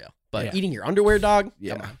 Go Yeah. to jail. But Yeah. eating your underwear, dog?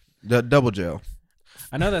 Yeah. Come on. Double jail.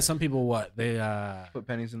 I know that some people they Put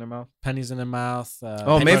pennies in their mouth. pennies in their mouth.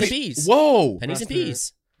 Oh, pennies maybe. and peas. Whoa. Pennies and Brush their-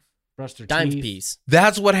 peas. brush their Dime teeth. peas.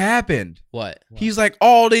 That's what happened. What? He's like,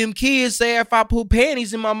 all them kids say if I put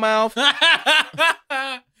panties in my mouth,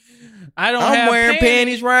 I don't. I'm have wearing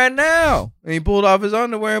panties right now. And he pulled off his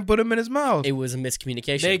underwear and put them in his mouth. It was a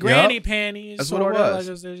miscommunication. They granny panties. That's what it sorta, was.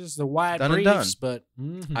 like, they're just the wide Done and briefs, done.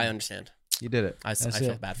 but I understand. You did it. I That's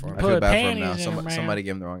feel it. bad for him. I Put feel bad for him panties now. in her mouth. Somebody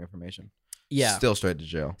gave him the wrong information. Yeah. Still straight to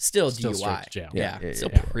jail. Still Still DUI. straight to jail. Yeah. Yeah, Still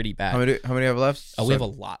yeah. pretty bad. How many have left? Oh, we have a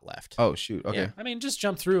lot left. Oh shoot. Okay. Yeah. I mean, just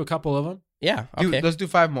jump through a couple of them. Yeah. Okay. Let's do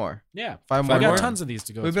 5 more. Yeah, Five we more. got tons of these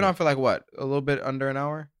to go. We've been through. on for like what? A little bit under an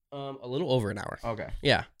hour. A little over an hour. Okay.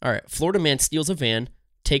 Yeah. All right. Florida man steals a van,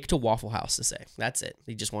 take to Waffle House to say. That's it.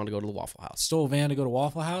 He just wanted to go to the Waffle House. Stole a van to go to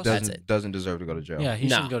Waffle House. That's Doesn't it. doesn't deserve to go to jail. Yeah, he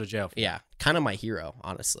No. shouldn't go to jail. For Yeah. Kind of my hero,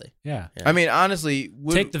 honestly. yeah. Yeah. I mean, honestly,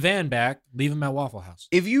 Take the van back. Leave him at Waffle House.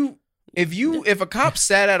 if a cop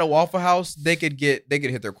sat at a Waffle House, they could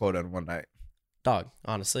hit their quota in one night. Dog,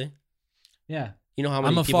 honestly. Yeah, You know how I'm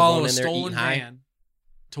many gonna people follow going a in there stolen eating high? van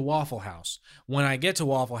to Waffle House. When I get to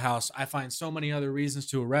Waffle House, I find so many other reasons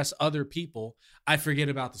to arrest other people. I forget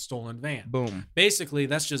about the stolen van. Boom. Basically,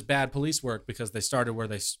 that's just bad police work because they started where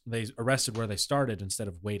they arrested where they started instead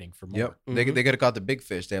of waiting for more. Yep. Mhm. They could have caught the big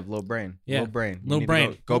fish. They have low brain. Yeah. Low brain. You Low need to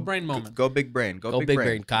brain. Go, Low brain moment. Go big brain. Go, Go big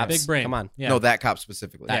brain cops. Big brain. Come on. Yeah. No, that cop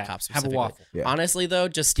specifically. That Yeah. cop Have a specifically. waffle. Yeah. Honestly, though,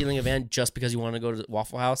 just stealing a van just because you want to go to the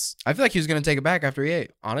Waffle House. I feel like he was gonna take it back after he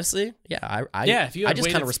ate. Honestly, yeah, I Yeah, if you I had just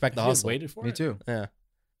waited- kind of respect the if you had hustle. Waited for Me it. too. Yeah.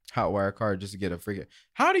 Hot wire car just to get a freaking.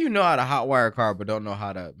 How do you know how to hot wire a car but don't know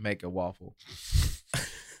how to make a waffle?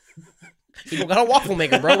 People got a waffle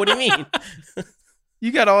maker, bro. What do you mean?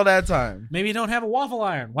 You got all that time. Maybe you don't have a waffle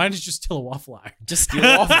iron. Why didn't you steal a waffle iron? Just steal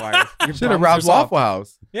a waffle iron. Your Should have problems robbed are solved. Waffle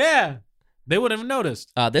House. Yeah. They wouldn't have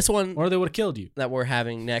noticed. This one Or they would have killed you. that we're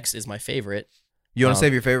having next is my favorite. You want to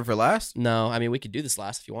save your favorite for last? No, I mean we could do this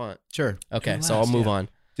last if you want. Sure. Okay, Do so I'll last, move yeah. on.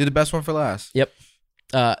 Do the best one for last. Yep.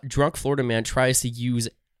 Drunk Florida man tries to use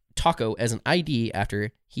taco as an ID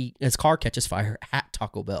after his car catches fire at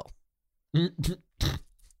Taco Bell.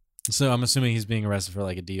 So I'm assuming he's being arrested for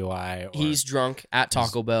like a DUI. Or... He's drunk at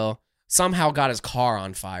Taco Bell. Somehow got his car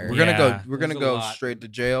on fire. We're gonna go. Yeah, We're gonna there's a go lot. straight to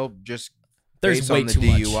jail. Just There's based way on the too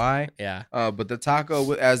much. DUI. Yeah. But the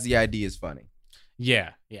taco as the ID is funny.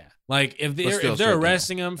 Yeah. Like if Let's they're go if straight they're to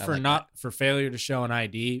arresting him I for like for failure to show an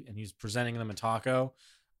ID and he's presenting them a taco,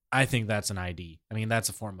 I think that's an ID. I mean, that's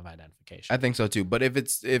a form of identification. I think so too. But if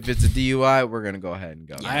it's a DUI, we're gonna go ahead and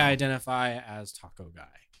go. I identify as taco guy.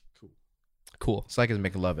 Cool. It's like a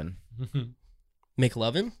McLovin.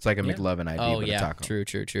 McLovin? It's like a Yeah. McLovin ID. Oh but a yeah. taco.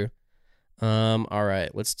 True. All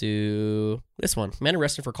right. Let's do this one. Man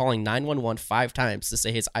arrested for calling 911 5 times to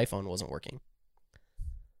say his iPhone wasn't working.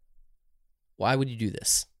 Why would you do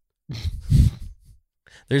this?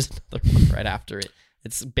 There's another one right after it.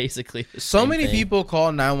 It's basically the So same many thing. people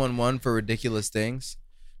call 911 for ridiculous things.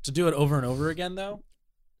 To do it over and over again, though,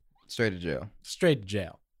 Straight to jail. straight to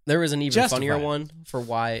jail. There was an even Justify funnier it. one for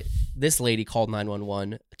why this lady called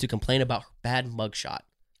 911 to complain about her bad mugshot.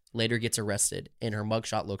 Later gets arrested, and her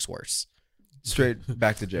mugshot looks worse. Straight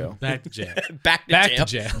back to jail. Back to jail. Back to Back jail. to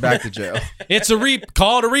jail. Back to jail. It's a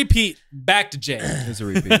call it a repeat. Back to jail. It's a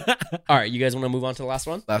repeat. All right, you guys want to move on to the last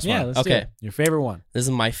one? Last Yeah, one. let's do Okay. it. Your favorite one. This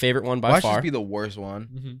is my favorite one by Why far. should be the worst one?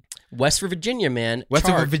 Mm-hmm. West Virginia man. West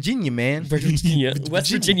of charged- Virginia, man.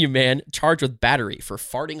 West Virginia man charged with battery for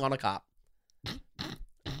farting on a cop.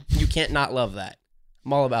 You can't not love that.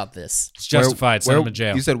 I'm all about this. It's justified. Send Where- him to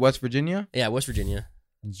jail. You said West Virginia? Yeah, West Virginia.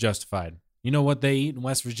 It's justified. You know what they eat in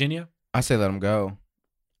West Virginia? I say let him go.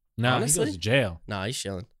 No, Honestly? he goes to jail. Nah, he's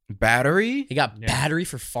chilling. Battery? He got Yeah. battery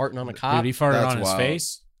for farting on a cop. Dude, he farted That's on his wild.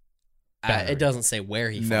 face. It doesn't say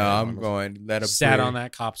where he farted. No, on I'm his- going. Let him Sat free. on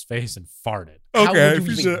that cop's face and farted. How Okay, would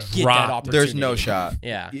you if even he's get Rock. that opportunity? There's no shot.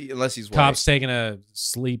 Yeah. Unless he's white. Cop's taking a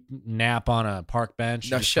sleep nap on a park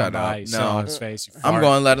bench. No, You just shut come by, up. you sit No. on his face. You I'm fart.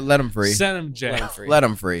 going. Let him free. Send him to Let him jail. free. Let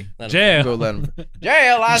him free. Let him Jail. Go let him.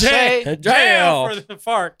 Jail, I say. Jail. Jail for the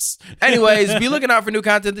farts. Anyways, be looking out for new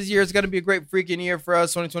content this year. It's going to be a great freaking year for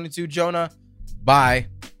us, 2022. Jonah, bye.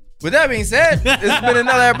 With that being said, this has been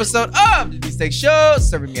another episode of the D-Steak Show,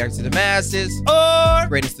 serving me out to the masses or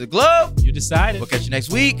greatness to the globe. You decided. We'll catch you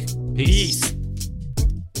next week. Peace.